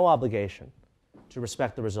under no obligation to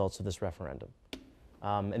respect the results of this referendum.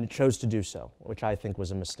 And it chose to do so, which I think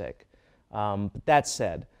was a mistake. But that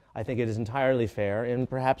said, I think it is entirely fair, and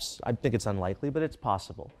perhaps, I think it's unlikely, but it's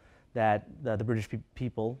possible, that the British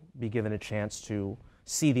people be given a chance to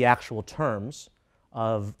see the actual terms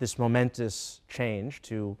of this momentous change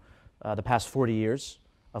to the past 40 years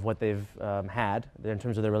of what they've had in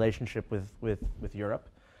terms of their relationship with Europe,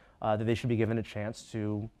 that they should be given a chance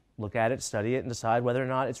to look at it, study it, and decide whether or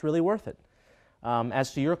not it's really worth it.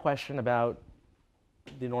 As to your question about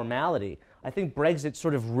the normality, I think Brexit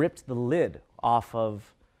sort of ripped the lid off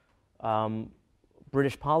of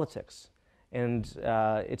British politics. And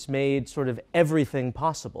it's made sort of everything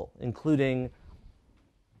possible, including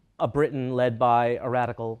a Britain led by a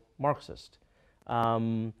radical Marxist.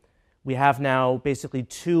 We have now basically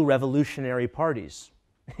two revolutionary parties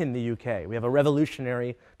in the UK. We have a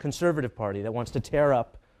revolutionary Conservative Party that wants to tear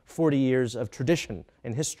up 40 years of tradition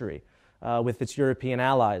and history with its European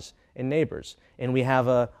allies and neighbors. And we have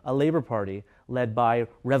a Labour Party led by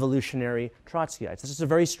revolutionary Trotskyites. This is a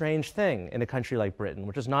very strange thing in a country like Britain,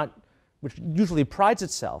 which usually prides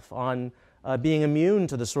itself on being immune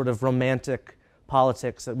to the sort of romantic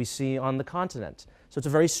politics that we see on the continent. So it's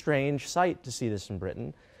a very strange sight to see this in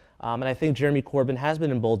Britain. And I think Jeremy Corbyn has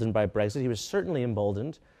been emboldened by Brexit. He was certainly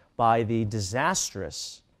emboldened by the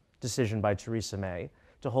disastrous decision by Theresa May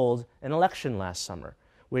to hold an election last summer,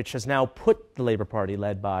 which has now put the Labour Party,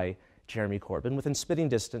 led by Jeremy Corbyn, within spitting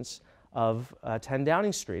distance of 10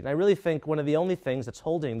 Downing Street. And I really think one of the only things that's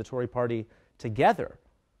holding the Tory party together,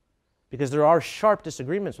 because there are sharp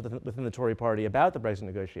disagreements within the Tory party about the Brexit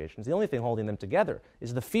negotiations, the only thing holding them together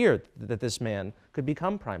is the fear that this man could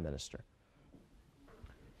become Prime Minister.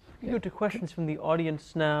 We go to questions from the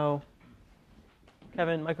audience now.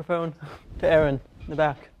 Kevin, microphone to Aaron in the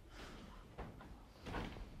back.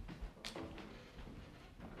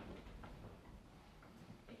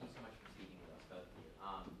 Thank you so much for speaking with us, both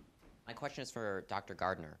of you. My question is for Dr.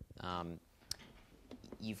 Gardiner.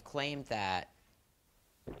 You've claimed that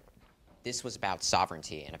this was about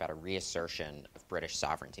sovereignty and about a reassertion of British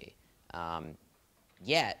sovereignty.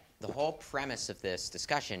 Yet, the whole premise of this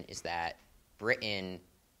discussion is that Britain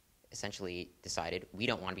essentially decided we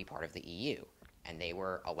don't want to be part of the EU, and they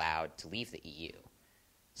were allowed to leave the EU.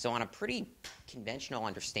 So on a pretty conventional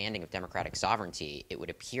understanding of democratic sovereignty, it would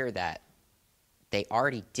appear that they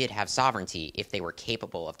already did have sovereignty if they were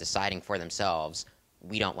capable of deciding for themselves,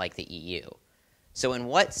 we don't like the EU. So in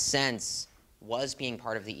what sense was being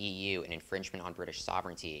part of the EU an infringement on British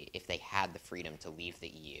sovereignty if they had the freedom to leave the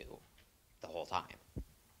EU the whole time?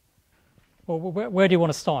 Well, where do you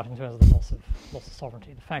want to start in terms of the loss of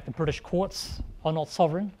sovereignty? The fact that British courts are not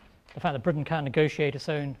sovereign, the fact that Britain can't negotiate its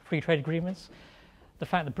own free trade agreements, the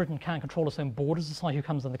fact that Britain can't control its own borders, decide who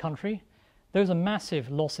comes in the country. Those are massive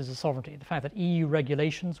losses of sovereignty. The fact that EU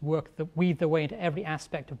regulations weave their way into every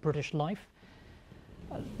aspect of British life.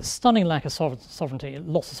 A stunning lack of sovereignty,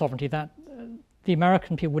 loss of sovereignty that the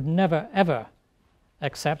American people would never, ever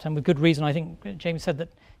accept, and with good reason. I think James said that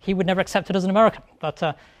he would never accept it as an American. But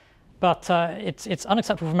it's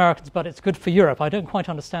unacceptable for Americans, but it's good for Europe. I don't quite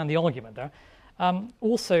understand the argument there.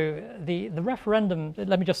 Also, the referendum,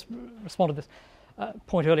 let me just respond to this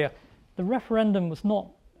point earlier. The referendum was not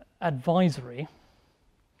advisory.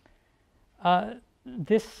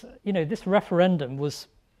 This referendum was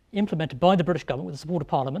implemented by the British government with the support of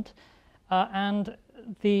Parliament, and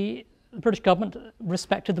the British government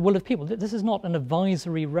respected the will of the people. This is not an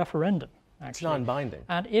advisory referendum, actually. It's non-binding.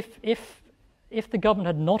 And if the government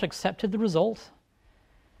had not accepted the result,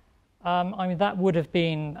 that would have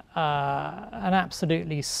been an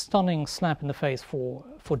absolutely stunning slap in the face for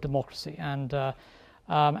democracy, and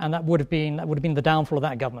that would have been the downfall of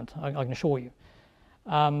that government. I can assure you.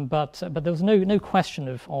 But there was no question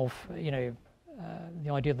of the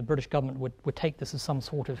idea that the British government would take this as some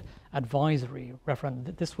sort of advisory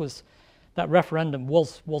referendum. That referendum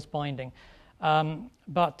was binding,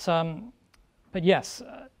 but yes.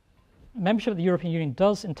 Membership of the European Union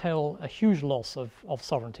does entail a huge loss of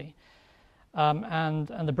sovereignty, and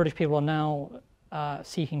the British people are now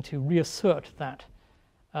seeking to reassert that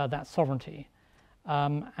sovereignty,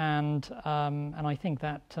 and I think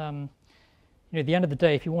that at the end of the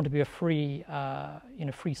day, if you want to be a free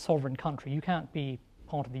sovereign country, you can't be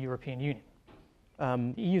part of the European Union.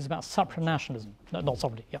 The EU is about supranationalism, not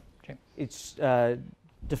sovereignty. Yeah, Jim. It's de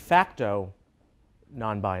facto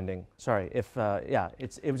non-binding. Sorry, it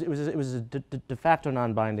was a de facto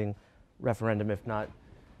non-binding referendum, if not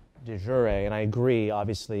de jure. And I agree.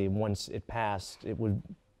 Obviously, once it passed, it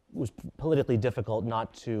was politically difficult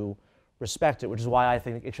not to respect it, which is why I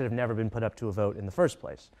think it should have never been put up to a vote in the first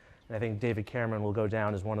place. And I think David Cameron will go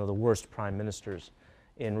down as one of the worst prime ministers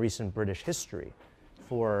in recent British history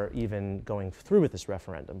for even going through with this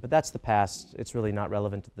referendum. But that's the past. It's really not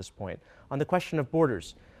relevant at this point. On the question of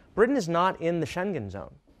borders, Britain is not in the Schengen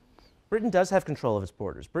zone. Britain does have control of its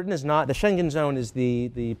borders. Britain is not, the Schengen zone is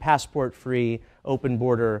the passport-free, open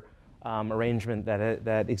border arrangement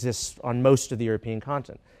that exists on most of the European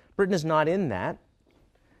continent. Britain is not in that.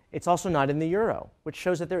 It's also not in the euro, which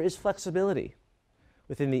shows that there is flexibility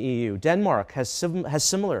within the EU. Denmark has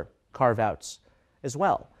similar carve-outs as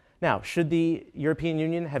well. Now, should the European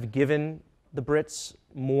Union have given the Brits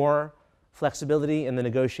more flexibility in the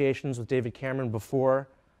negotiations with David Cameron before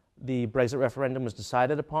the Brexit referendum was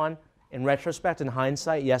decided upon? In retrospect, in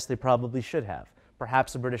hindsight, yes, they probably should have.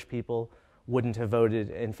 Perhaps the British people wouldn't have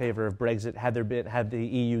voted in favor of Brexit had the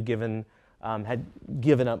EU had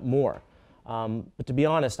given up more. But to be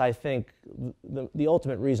honest, I think the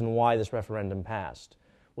ultimate reason why this referendum passed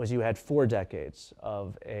was you had 4 decades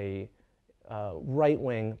of a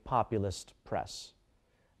right-wing populist press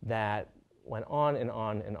that went on and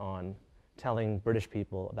on and on telling British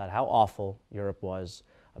people about how awful Europe was,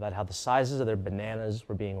 about how the sizes of their bananas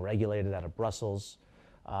were being regulated out of Brussels,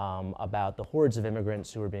 about the hordes of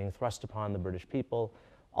immigrants who were being thrust upon the British people,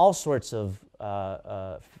 all sorts of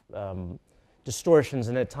distortions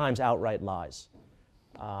and at times outright lies.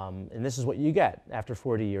 And this is what you get after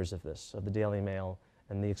 40 years of this, of the Daily Mail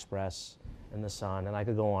and the Express and the Sun, and I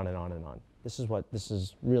could go on and on and on. This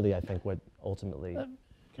is really, I think, what ultimately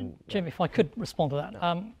Jim, if I could respond to that.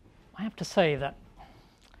 No. I have to say that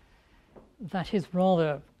is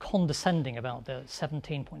rather condescending about the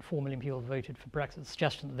 17.4 million people who voted for Brexit, the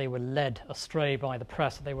suggestion that they were led astray by the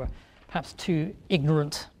press, that they were perhaps too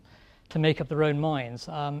ignorant to make up their own minds.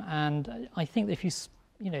 And I think that if you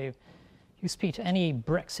speak to any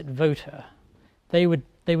Brexit voter, they would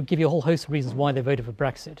give you a whole host of reasons why they voted for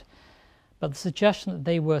Brexit. But the suggestion that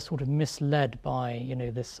they were sort of misled by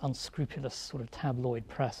this unscrupulous sort of tabloid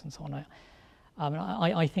press and so on,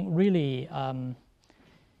 I think really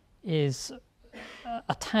is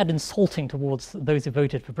a tad insulting towards those who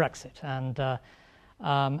voted for Brexit. And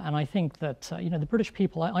I think that the British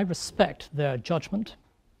people, I respect their judgment.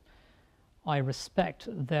 I respect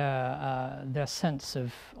their sense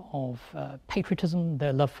of patriotism,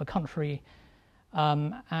 their love for country,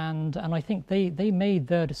 and I think they made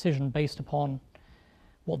their decision based upon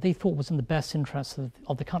what they thought was in the best interests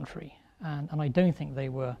of the country, and I don't think they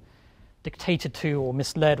were dictated to or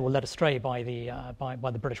misled or led astray by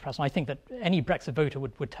the British press. And I think that any Brexit voter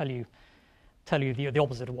would tell you the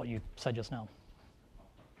opposite of what you said just now.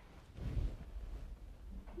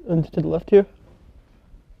 And to the left here.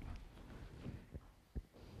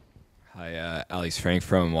 Hi, Alex Frank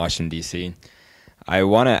from Washington, D.C. I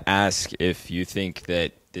want to ask if you think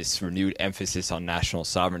that this renewed emphasis on national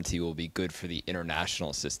sovereignty will be good for the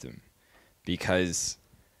international system, because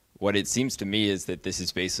what it seems to me is that this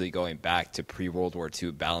is basically going back to pre-World War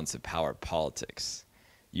II balance of power politics.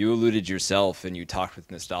 You alluded yourself and you talked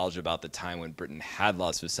with nostalgia about the time when Britain had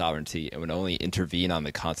lots of sovereignty and would only intervene on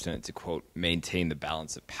the continent to, quote, maintain the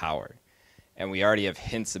balance of power. And we already have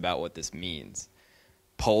hints about what this means.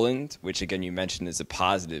 Poland, which again you mentioned is a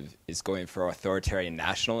positive, is going for authoritarian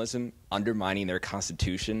nationalism, undermining their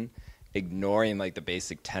constitution, ignoring like the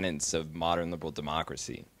basic tenets of modern liberal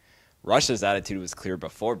democracy. Russia's attitude was clear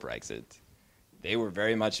before Brexit. They were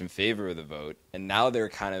very much in favor of the vote, and now they're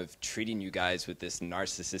kind of treating you guys with this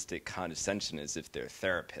narcissistic condescension as if they're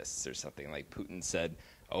therapists or something. Like Putin said,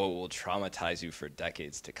 oh, it will traumatize you for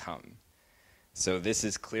decades to come. So this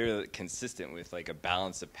is clearly consistent with like a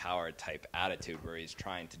balance of power type attitude where he's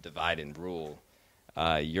trying to divide and rule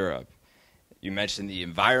Europe. You mentioned the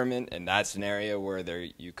environment, and that's an area where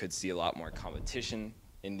you could see a lot more competition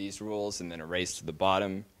in these rules and then a race to the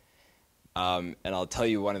bottom. And I'll tell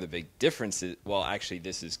you one of the big differences, well, actually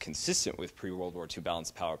this is consistent with pre-World War II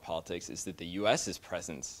balance of power politics, is that the U.S.'s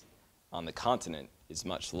presence on the continent is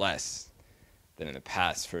much less than in the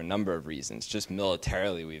past for a number of reasons. Just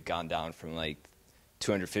militarily, we've gone down from like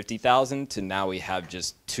 250,000 to now we have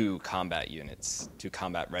just 2 combat units, 2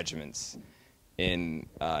 combat regiments in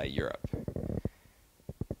Europe.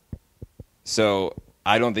 So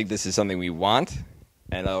I don't think this is something we want,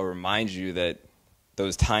 and I'll remind you that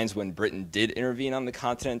those times when Britain did intervene on the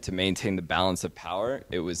continent to maintain the balance of power,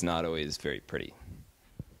 it was not always very pretty.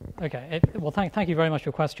 Okay. Well, thank you very much for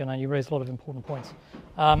your question, and you raised a lot of important points.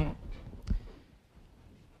 I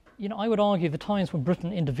would argue the times when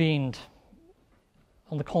Britain intervened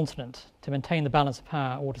on the continent to maintain the balance of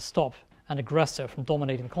power or to stop an aggressor from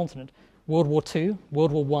dominating the continent, World War II,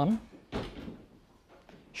 World War I.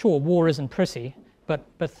 Sure, war isn't pretty, but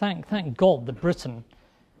thank God that Britain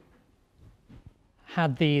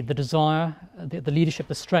had the desire, the leadership,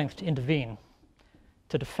 the strength to intervene,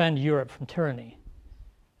 to defend Europe from tyranny.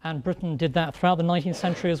 And Britain did that throughout the 19th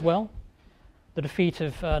century as well. The defeat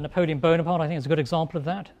of Napoleon Bonaparte, I think, is a good example of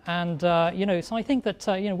that. And, so I think that,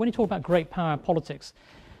 when you talk about great power politics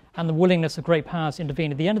and the willingness of great powers to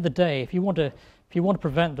intervene, at the end of the day, if you want to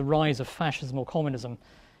prevent the rise of fascism or communism,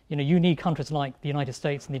 you need countries like the United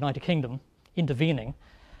States and the United Kingdom intervening.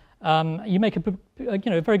 You make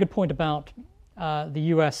a very good point about the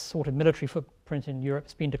US sort of military footprint in Europe.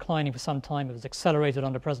 It's been declining for some time. It was accelerated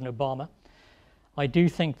under President Obama. I do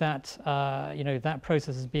think that that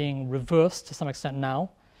process is being reversed to some extent now.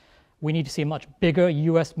 We need to see a much bigger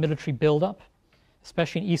US military buildup,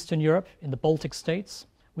 especially in Eastern Europe, in the Baltic states.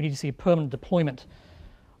 We need to see a permanent deployment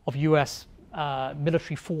of US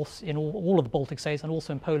military force in all of the Baltic states and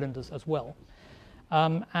also in Poland as well.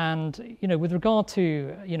 With regard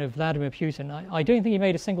to Vladimir Putin, I don't think he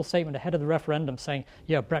made a single statement ahead of the referendum saying,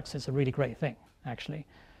 yeah, Brexit's a really great thing, actually.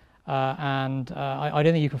 I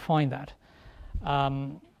don't think you can find that.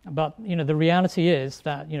 But the reality is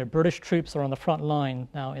that British troops are on the front line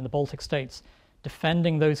now in the Baltic states,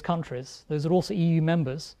 defending those countries. Those are also EU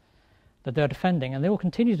members that they're defending, and they will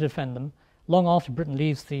continue to defend them long after Britain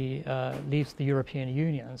leaves the European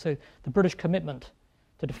Union. And so the British commitment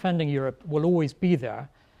to defending Europe will always be there,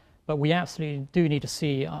 but we absolutely do need to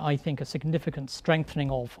see, I think, a significant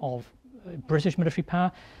strengthening of British military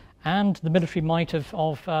power and the military might of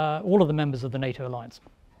all of the members of the NATO alliance.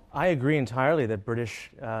 I agree entirely that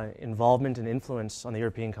British involvement and influence on the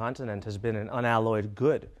European continent has been an unalloyed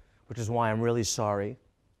good, which is why I'm really sorry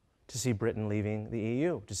to see Britain leaving the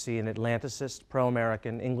EU, to see an Atlanticist,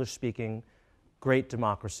 pro-American, English-speaking, great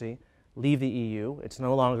democracy leave the EU. It's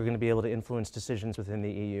no longer going to be able to influence decisions within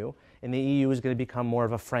the EU, and the EU is going to become more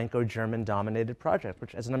of a Franco-German dominated project,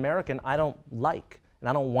 which as an American I don't like, and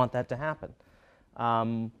I don't want that to happen.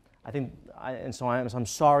 I'm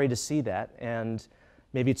sorry to see that, and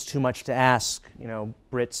maybe it's too much to ask,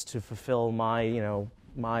 Brits to fulfill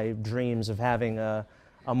my dreams of having a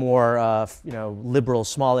more, liberal,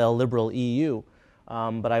 small L liberal EU.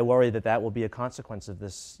 But I worry that will be a consequence of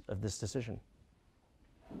this decision.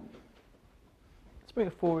 Let's bring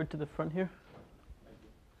it forward to the front here.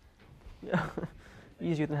 Yeah,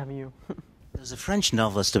 easier than having you. There was a French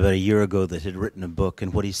novelist about a year ago that had written a book,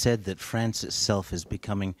 and what he said that France itself is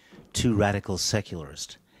becoming too radical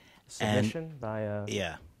secularist. Submission by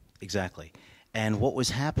yeah, exactly. And what was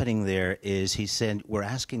happening there is he said, we're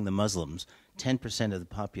asking the Muslims, 10% of the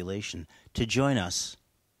population, to join us.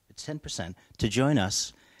 It's 10%, to join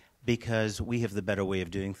us because we have the better way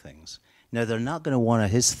of doing things. Now, they're not going to want to,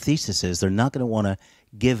 his thesis is, they're not going to want to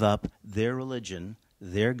give up their religion,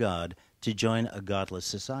 their God, to join a godless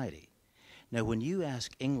society. Now, when you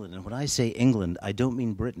ask England, and when I say England, I don't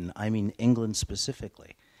mean Britain, I mean England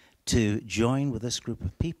specifically, to join with this group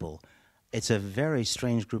of people, it's a very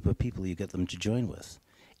strange group of people you get them to join with.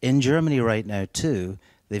 In Germany right now, too,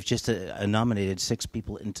 they've just nominated 6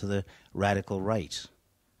 people into the radical right.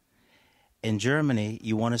 In Germany,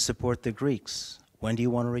 you want to support the Greeks. When do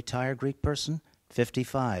you want to retire, Greek person?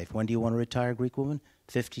 55. When do you want to retire, Greek woman?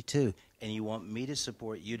 52. And you want me to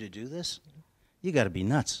support you to do this? You got to be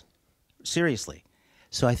nuts. Seriously.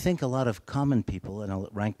 So I think a lot of common people, and I'll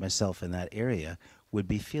rank myself in that area, would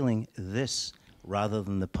be feeling this rather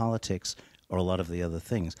than the politics or a lot of the other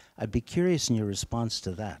things. I'd be curious in your response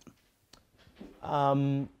to that.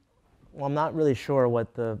 Well, I'm not really sure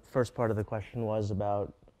what the first part of the question was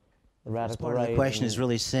about the radical right. The question is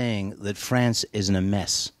really saying that France is in a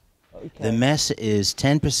mess. Okay. The mess is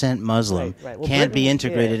 10% Muslim, right. Well, can't Britain, be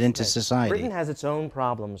integrated into right. society. Britain has its own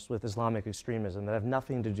problems with Islamic extremism that have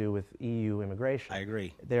nothing to do with EU immigration. I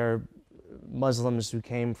agree. There are Muslims who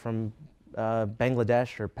came from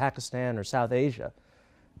Bangladesh or Pakistan or South Asia.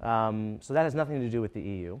 So that has nothing to do with the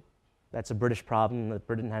EU. That's a British problem that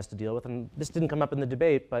Britain has to deal with. And this didn't come up in the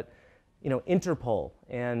debate, but Interpol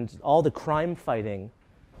and all the crime-fighting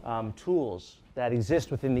tools that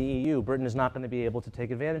exist within the EU, Britain is not going to be able to take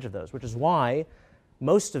advantage of those, which is why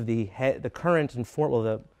most of the current and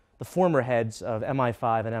the former heads of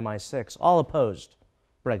MI5 and MI6 all opposed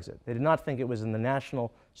Brexit. They did not think it was in the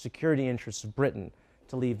national security interests of Britain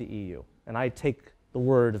to leave the EU. And I take the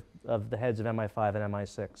word of the heads of MI5 and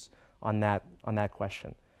MI6 on that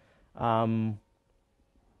question.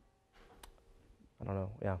 I don't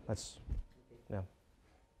know. Yeah, that's, yeah.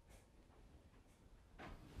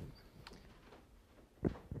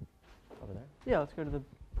 Over there? Yeah, let's go to the.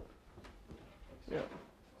 Yeah.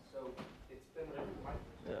 So it's been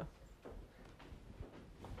Yeah.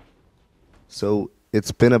 So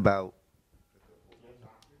it's been about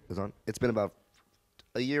it's been about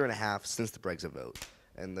a year and a half since the Brexit vote,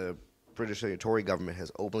 and the British Tory government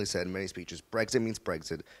has openly said in many speeches, Brexit means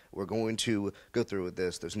Brexit. We're going to go through with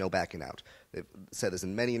this. There's no backing out. They've said this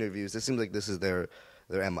in many interviews. It seems like this is their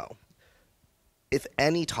MO. If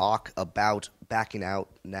any talk about backing out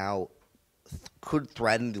now could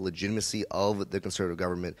threaten the legitimacy of the Conservative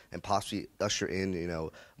government and possibly usher in,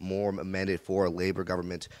 more mandate for a Labour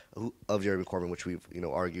government of Jeremy Corbyn, which we've,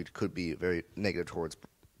 argued could be very negative towards,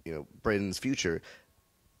 Britain's future.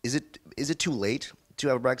 Is it too late to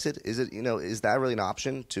have a Brexit? Is that really an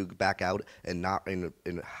option to back out and not and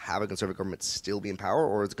have a Conservative government still be in power,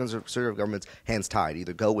 or is the Conservative government's hands tied,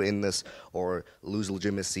 either go in this or lose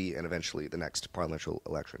legitimacy and eventually the next parliamentary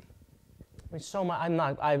election? I mean,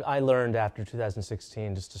 I learned after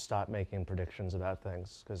 2016 just to stop making predictions about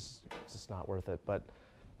things because it's just not worth it. But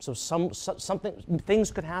so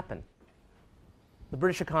things could happen. The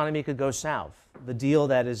British economy could go south. The deal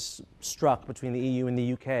that is struck between the EU and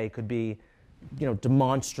the UK could be,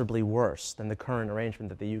 demonstrably worse than the current arrangement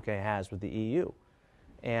that the UK has with the EU.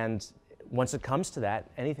 And once it comes to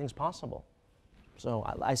that, anything's possible. So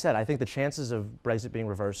I said I think the chances of Brexit being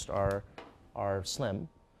reversed are slim.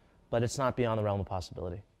 But it's not beyond the realm of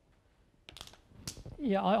possibility.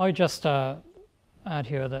 Yeah, I just add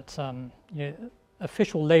here that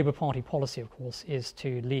official Labour Party policy, of course, is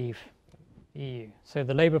to leave the EU. So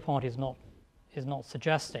the Labour Party is not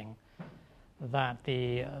suggesting that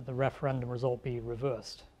the referendum result be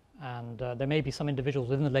reversed. And there may be some individuals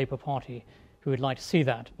within the Labour Party who would like to see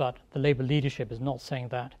that, but the Labour leadership is not saying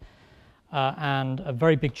that. And a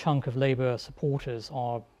very big chunk of Labour supporters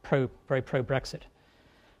are very pro-Brexit.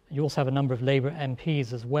 You also have a number of Labour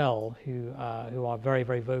MPs as well who are very,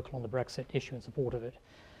 very vocal on the Brexit issue in support of it.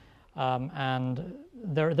 And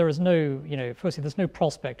there is no, firstly, there's no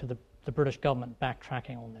prospect of the British government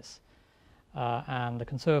backtracking on this. And the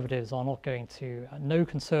Conservatives are not going to, no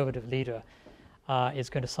Conservative leader is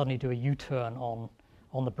going to suddenly do a U-turn on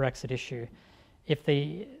the Brexit issue. If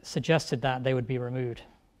they suggested that, they would be removed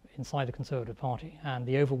inside the Conservative Party. And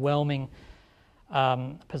the overwhelming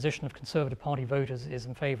position of Conservative Party voters is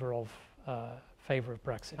in favour of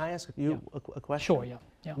Brexit. Can I ask you a question? Sure,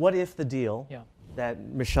 yeah. What if the deal that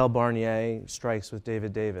Michel Barnier strikes with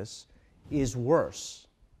David Davis is worse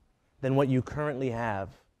than what you currently have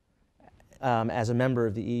as a member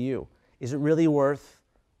of the EU? Is it really worth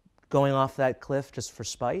going off that cliff just for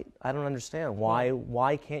spite? I don't understand.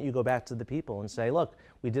 Why can't you go back to the people and say, look,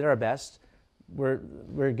 we did our best.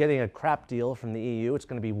 We're getting a crap deal from the EU. It's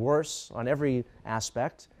going to be worse on every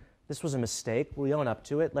aspect. This was a mistake. We own up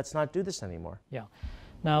to it. Let's not do this anymore. Yeah.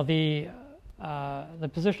 Now, the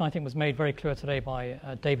position, I think, was made very clear today by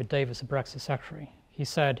David Davis, the Brexit Secretary. He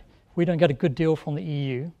said, if we don't get a good deal from the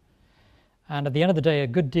EU, and at the end of the day, a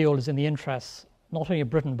good deal is in the interests not only of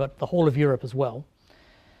Britain, but the whole of Europe as well.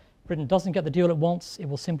 Britain doesn't get the deal it wants, it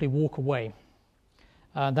will simply walk away.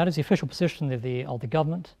 That is the official position of the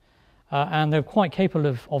government. And they're quite capable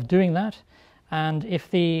of doing that. And if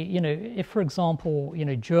for example,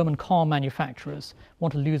 German car manufacturers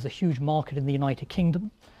want to lose a huge market in the United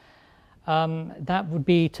Kingdom, that would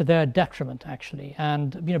be to their detriment, actually.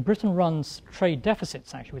 And Britain runs trade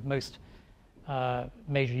deficits actually with most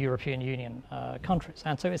major European Union countries,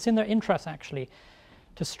 and so it's in their interest actually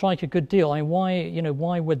to strike a good deal. I mean,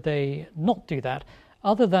 why would they not do that,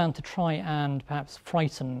 other than to try and perhaps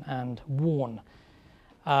frighten and warn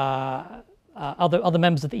other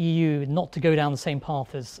members of the EU not to go down the same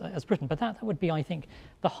path as Britain? But that would be, I think,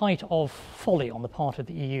 the height of folly on the part of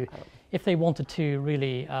the EU if they wanted to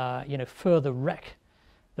really, further wreck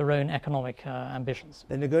their own economic ambitions.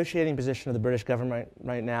 The negotiating position of the British government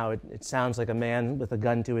right now, it sounds like a man with a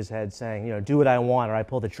gun to his head saying, do what I want or I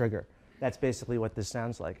pull the trigger. That's basically what this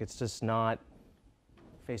sounds like. It's just not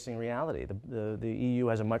facing reality. The EU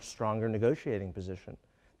has a much stronger negotiating position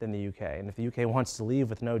than the UK. And if the UK wants to leave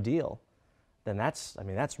with no deal, then that's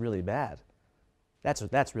really bad.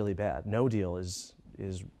 That's really bad. No deal is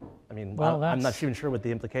well, I'm not even sure what the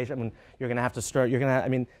implication. I mean, you're going to have to start.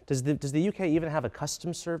 Does the UK even have a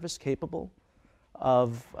customs service capable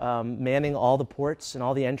of manning all the ports and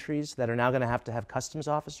all the entries that are now going to have customs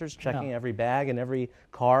officers checking every bag and every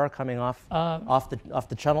car coming off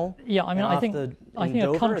the channel? Yeah, I mean, I think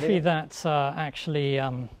a country that's actually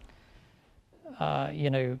won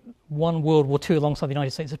World War II alongside the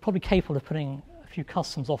United States is probably capable of putting a few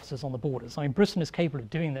customs officers on the borders. I mean, Britain is capable of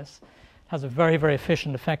doing this, has a very, very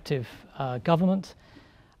efficient, effective government,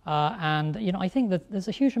 and I think that there's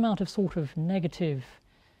a huge amount of sort of negative,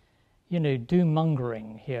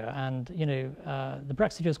 doom-mongering here, and the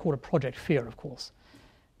Brexiteers called it Project Fear, of course,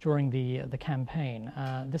 during the campaign.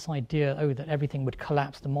 This idea, that everything would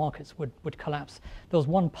collapse, the markets would collapse. There was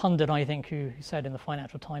one pundit, I think, who said in the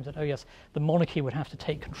Financial Times that, yes, the monarchy would have to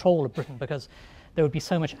take control of Britain because there would be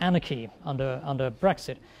so much anarchy under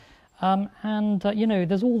Brexit.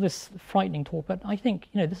 There's all this frightening talk, but I think,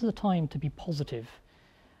 this is a time to be positive.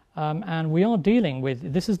 And we are dealing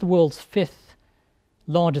with, this is the world's 5th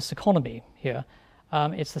largest economy here.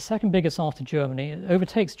 It's the second biggest after Germany. It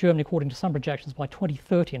overtakes Germany, according to some projections, by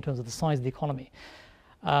 2030 in terms of the size of the economy.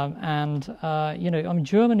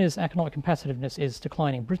 Germany's economic competitiveness is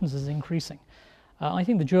declining. Britain's is increasing. I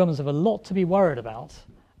think the Germans have a lot to be worried about.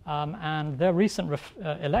 And their recent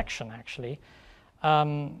election, actually,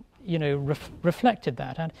 reflected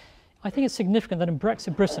that. And I think it's significant that in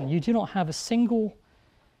Brexit Britain, you do not have a single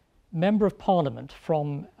member of parliament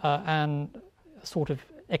from an sort of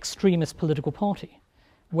extremist political party,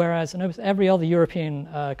 whereas in almost every other European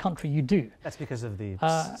country you do. That's because of the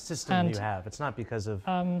system you have. It's not because of...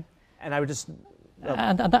 and I would just...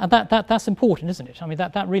 And that's important, isn't it? I mean,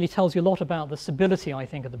 that really tells you a lot about the stability, I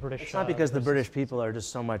think, of the British... It's not because the British people are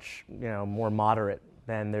just so much, more moderate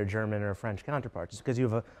than their German or French counterparts. It's because you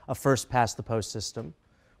have a first-past-the-post system,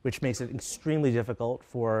 which makes it extremely difficult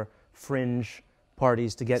for fringe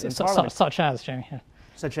parties to get in parliament. Such as, Jamie. Yeah.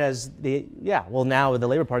 Such as now the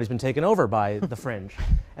Labour Party's been taken over by the fringe.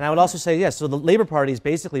 And I would also say, so the Labour Party's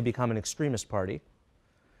basically become an extremist party.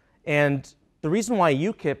 And the reason why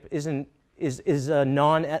UKIP is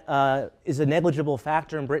a negligible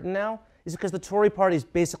factor in Britain now is because the Tory Party's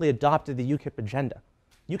basically adopted the UKIP agenda.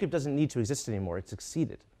 UKIP doesn't need to exist anymore. It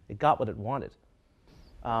succeeded. It got what it wanted.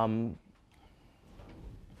 I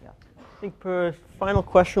think for a final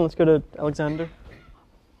question, let's go to Alexander.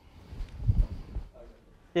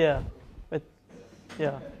 Yeah. Are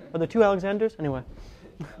there 2 Alexanders? Anyway.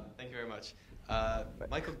 Thank you very much.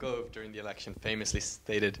 Michael Gove, during the election, famously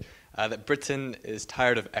stated that Britain is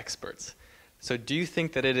tired of experts. So do you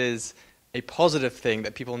think that it is a positive thing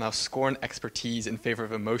that people now scorn expertise in favor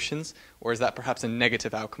of emotions, or is that perhaps a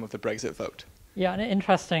negative outcome of the Brexit vote? Yeah, an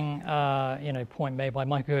interesting point made by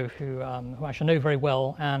Michael Gove, who I actually know very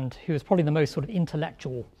well, and who is probably the most sort of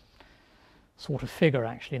intellectual sort of figure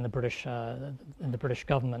actually in the British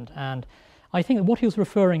government. And I think that what he was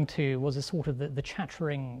referring to was a sort of the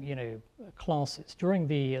chattering classes during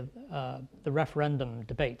the referendum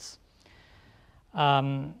debates.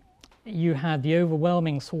 You had the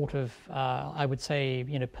overwhelming sort of I would say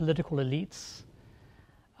political elites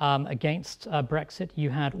against Brexit.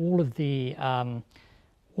 You had all of the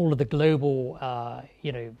global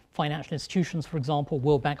financial institutions, for example,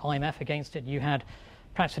 World Bank, IMF against it. You had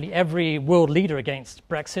practically every world leader against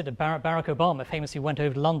Brexit. Barack Obama famously went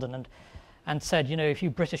over to London and said, if you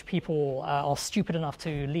British people are stupid enough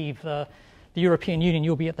to leave the European Union,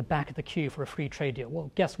 you'll be at the back of the queue for a free trade deal.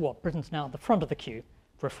 Well, guess what? Britain's now at the front of the queue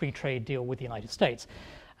for a free trade deal with the United States.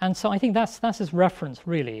 And so I think that's his reference,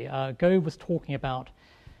 really. Gove was talking about,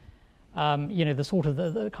 the sort of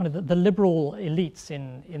the kind of the liberal elites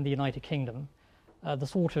in the United Kingdom, the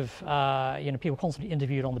sort of people constantly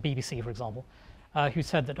interviewed on the BBC, for example, who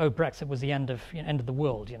said that Brexit was the end of the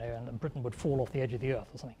world, and Britain would fall off the edge of the earth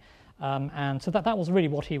or something. And so that was really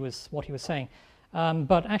what he was saying.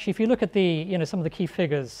 But actually, if you look at the some of the key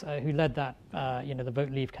figures who led that the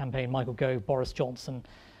Vote Leave campaign, Michael Gove, Boris Johnson,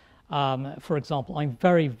 for example, I'm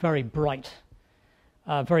very, very bright,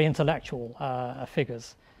 very intellectual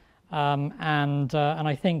figures. And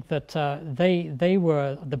I think that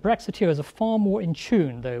the Brexiteers are far more in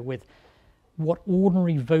tune, though, with what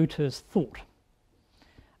ordinary voters thought.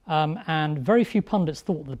 And very few pundits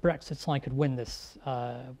thought that the Brexit side could win this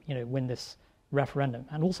referendum.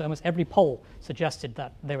 And also, almost every poll suggested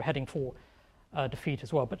that they were heading for defeat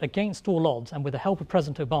as well. But against all odds, and with the help of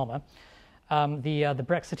President Obama, the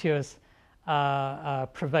Brexiteers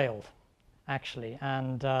prevailed, actually.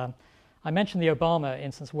 And I mentioned the Obama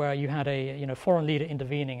instance where you had a foreign leader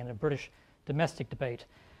intervening in a British domestic debate.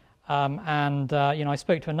 I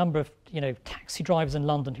spoke to a number of taxi drivers in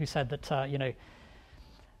London who said that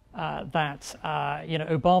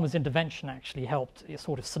Obama's intervention actually helped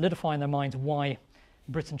sort of solidify in their minds why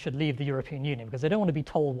Britain should leave the European Union, because they don't want to be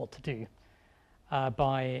told what to do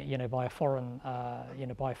by a foreign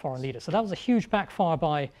leader. So that was a huge backfire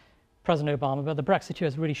by President Obama, but the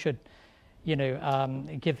Brexiteers really should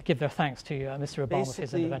give their thanks to Mr. Obama for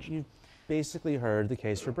his intervention. You basically heard the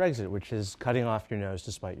case for Brexit, which is cutting off your nose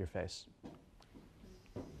to spite your face.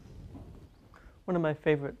 One of my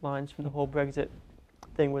favorite lines from the whole Brexit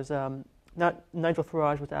thing was Nigel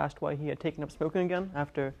Farage was asked why he had taken up smoking again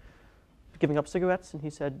after giving up cigarettes, and he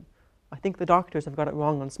said, "I think the doctors have got it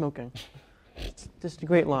wrong on smoking." It's just a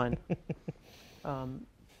great line.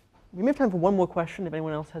 We may have time for one more question if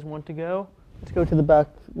anyone else has one to go. Let's go to the back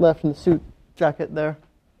left in the suit jacket there.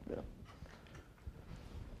 Yeah.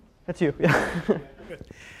 That's you. Yeah.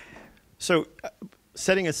 So,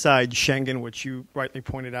 setting aside Schengen, which you rightly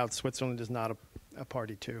pointed out, Switzerland is not a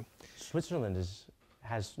party to. Switzerland is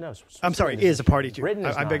a party to. Britain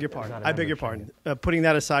is I beg your not pardon. a I beg your member of pardon. Putting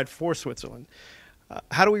that aside for Switzerland,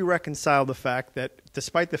 how do we reconcile the fact that,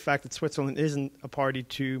 despite the fact that Switzerland isn't a party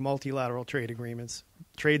to multilateral trade agreements,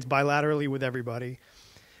 trades bilaterally with everybody,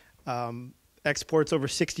 exports over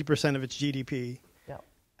 60% of its GDP,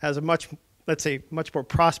 has a much more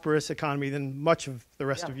prosperous economy than much of the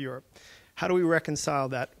rest of Europe. How do we reconcile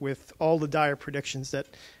that with all the dire predictions that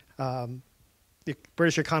the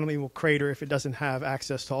British economy will crater if it doesn't have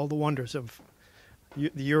access to all the wonders of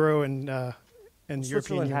the euro and the European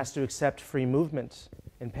Switzerland Union? has to accept free movement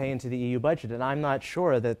and pay into the EU budget, and I'm not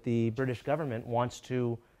sure that the British government wants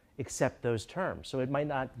to accept those terms. So it might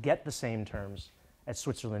not get the same terms as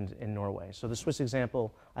Switzerland and Norway. So the Swiss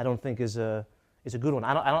example, I don't think is a good one.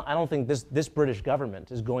 I don't think this British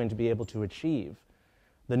government is going to be able to achieve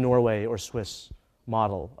the Norway or Swiss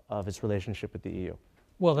model of its relationship with the EU.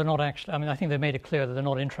 Well, they're not actually. I mean, I think they've made it clear that they're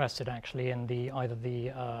not interested actually in either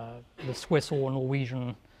the Swiss or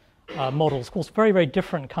Norwegian models. Of course, very, very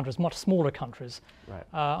different countries, much smaller countries. Right.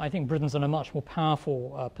 I think Britain's in a much more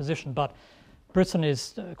powerful position, but Britain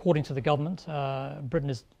is, according to the government, Britain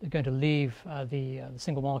is going to leave the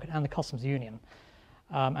single market and the customs union,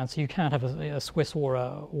 and so you can't have a Swiss or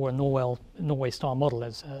a Norway-style model,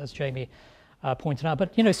 as Jamie pointed out.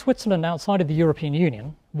 But Switzerland, outside of the European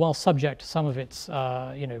Union, while subject to some of its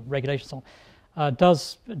regulations,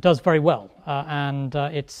 does very well, and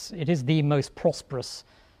it is the most prosperous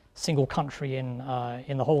single country in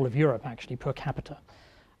the whole of Europe, actually, per capita.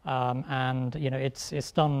 And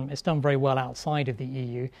it's done very well outside of the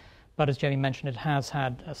EU, but as Jamie mentioned, it has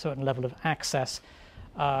had a certain level of access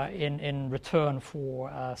in return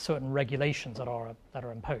for certain regulations that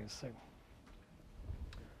are imposed. So.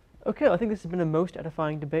 Okay, I think this has been a most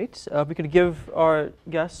edifying debate. If we could give our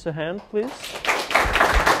guests a hand, please.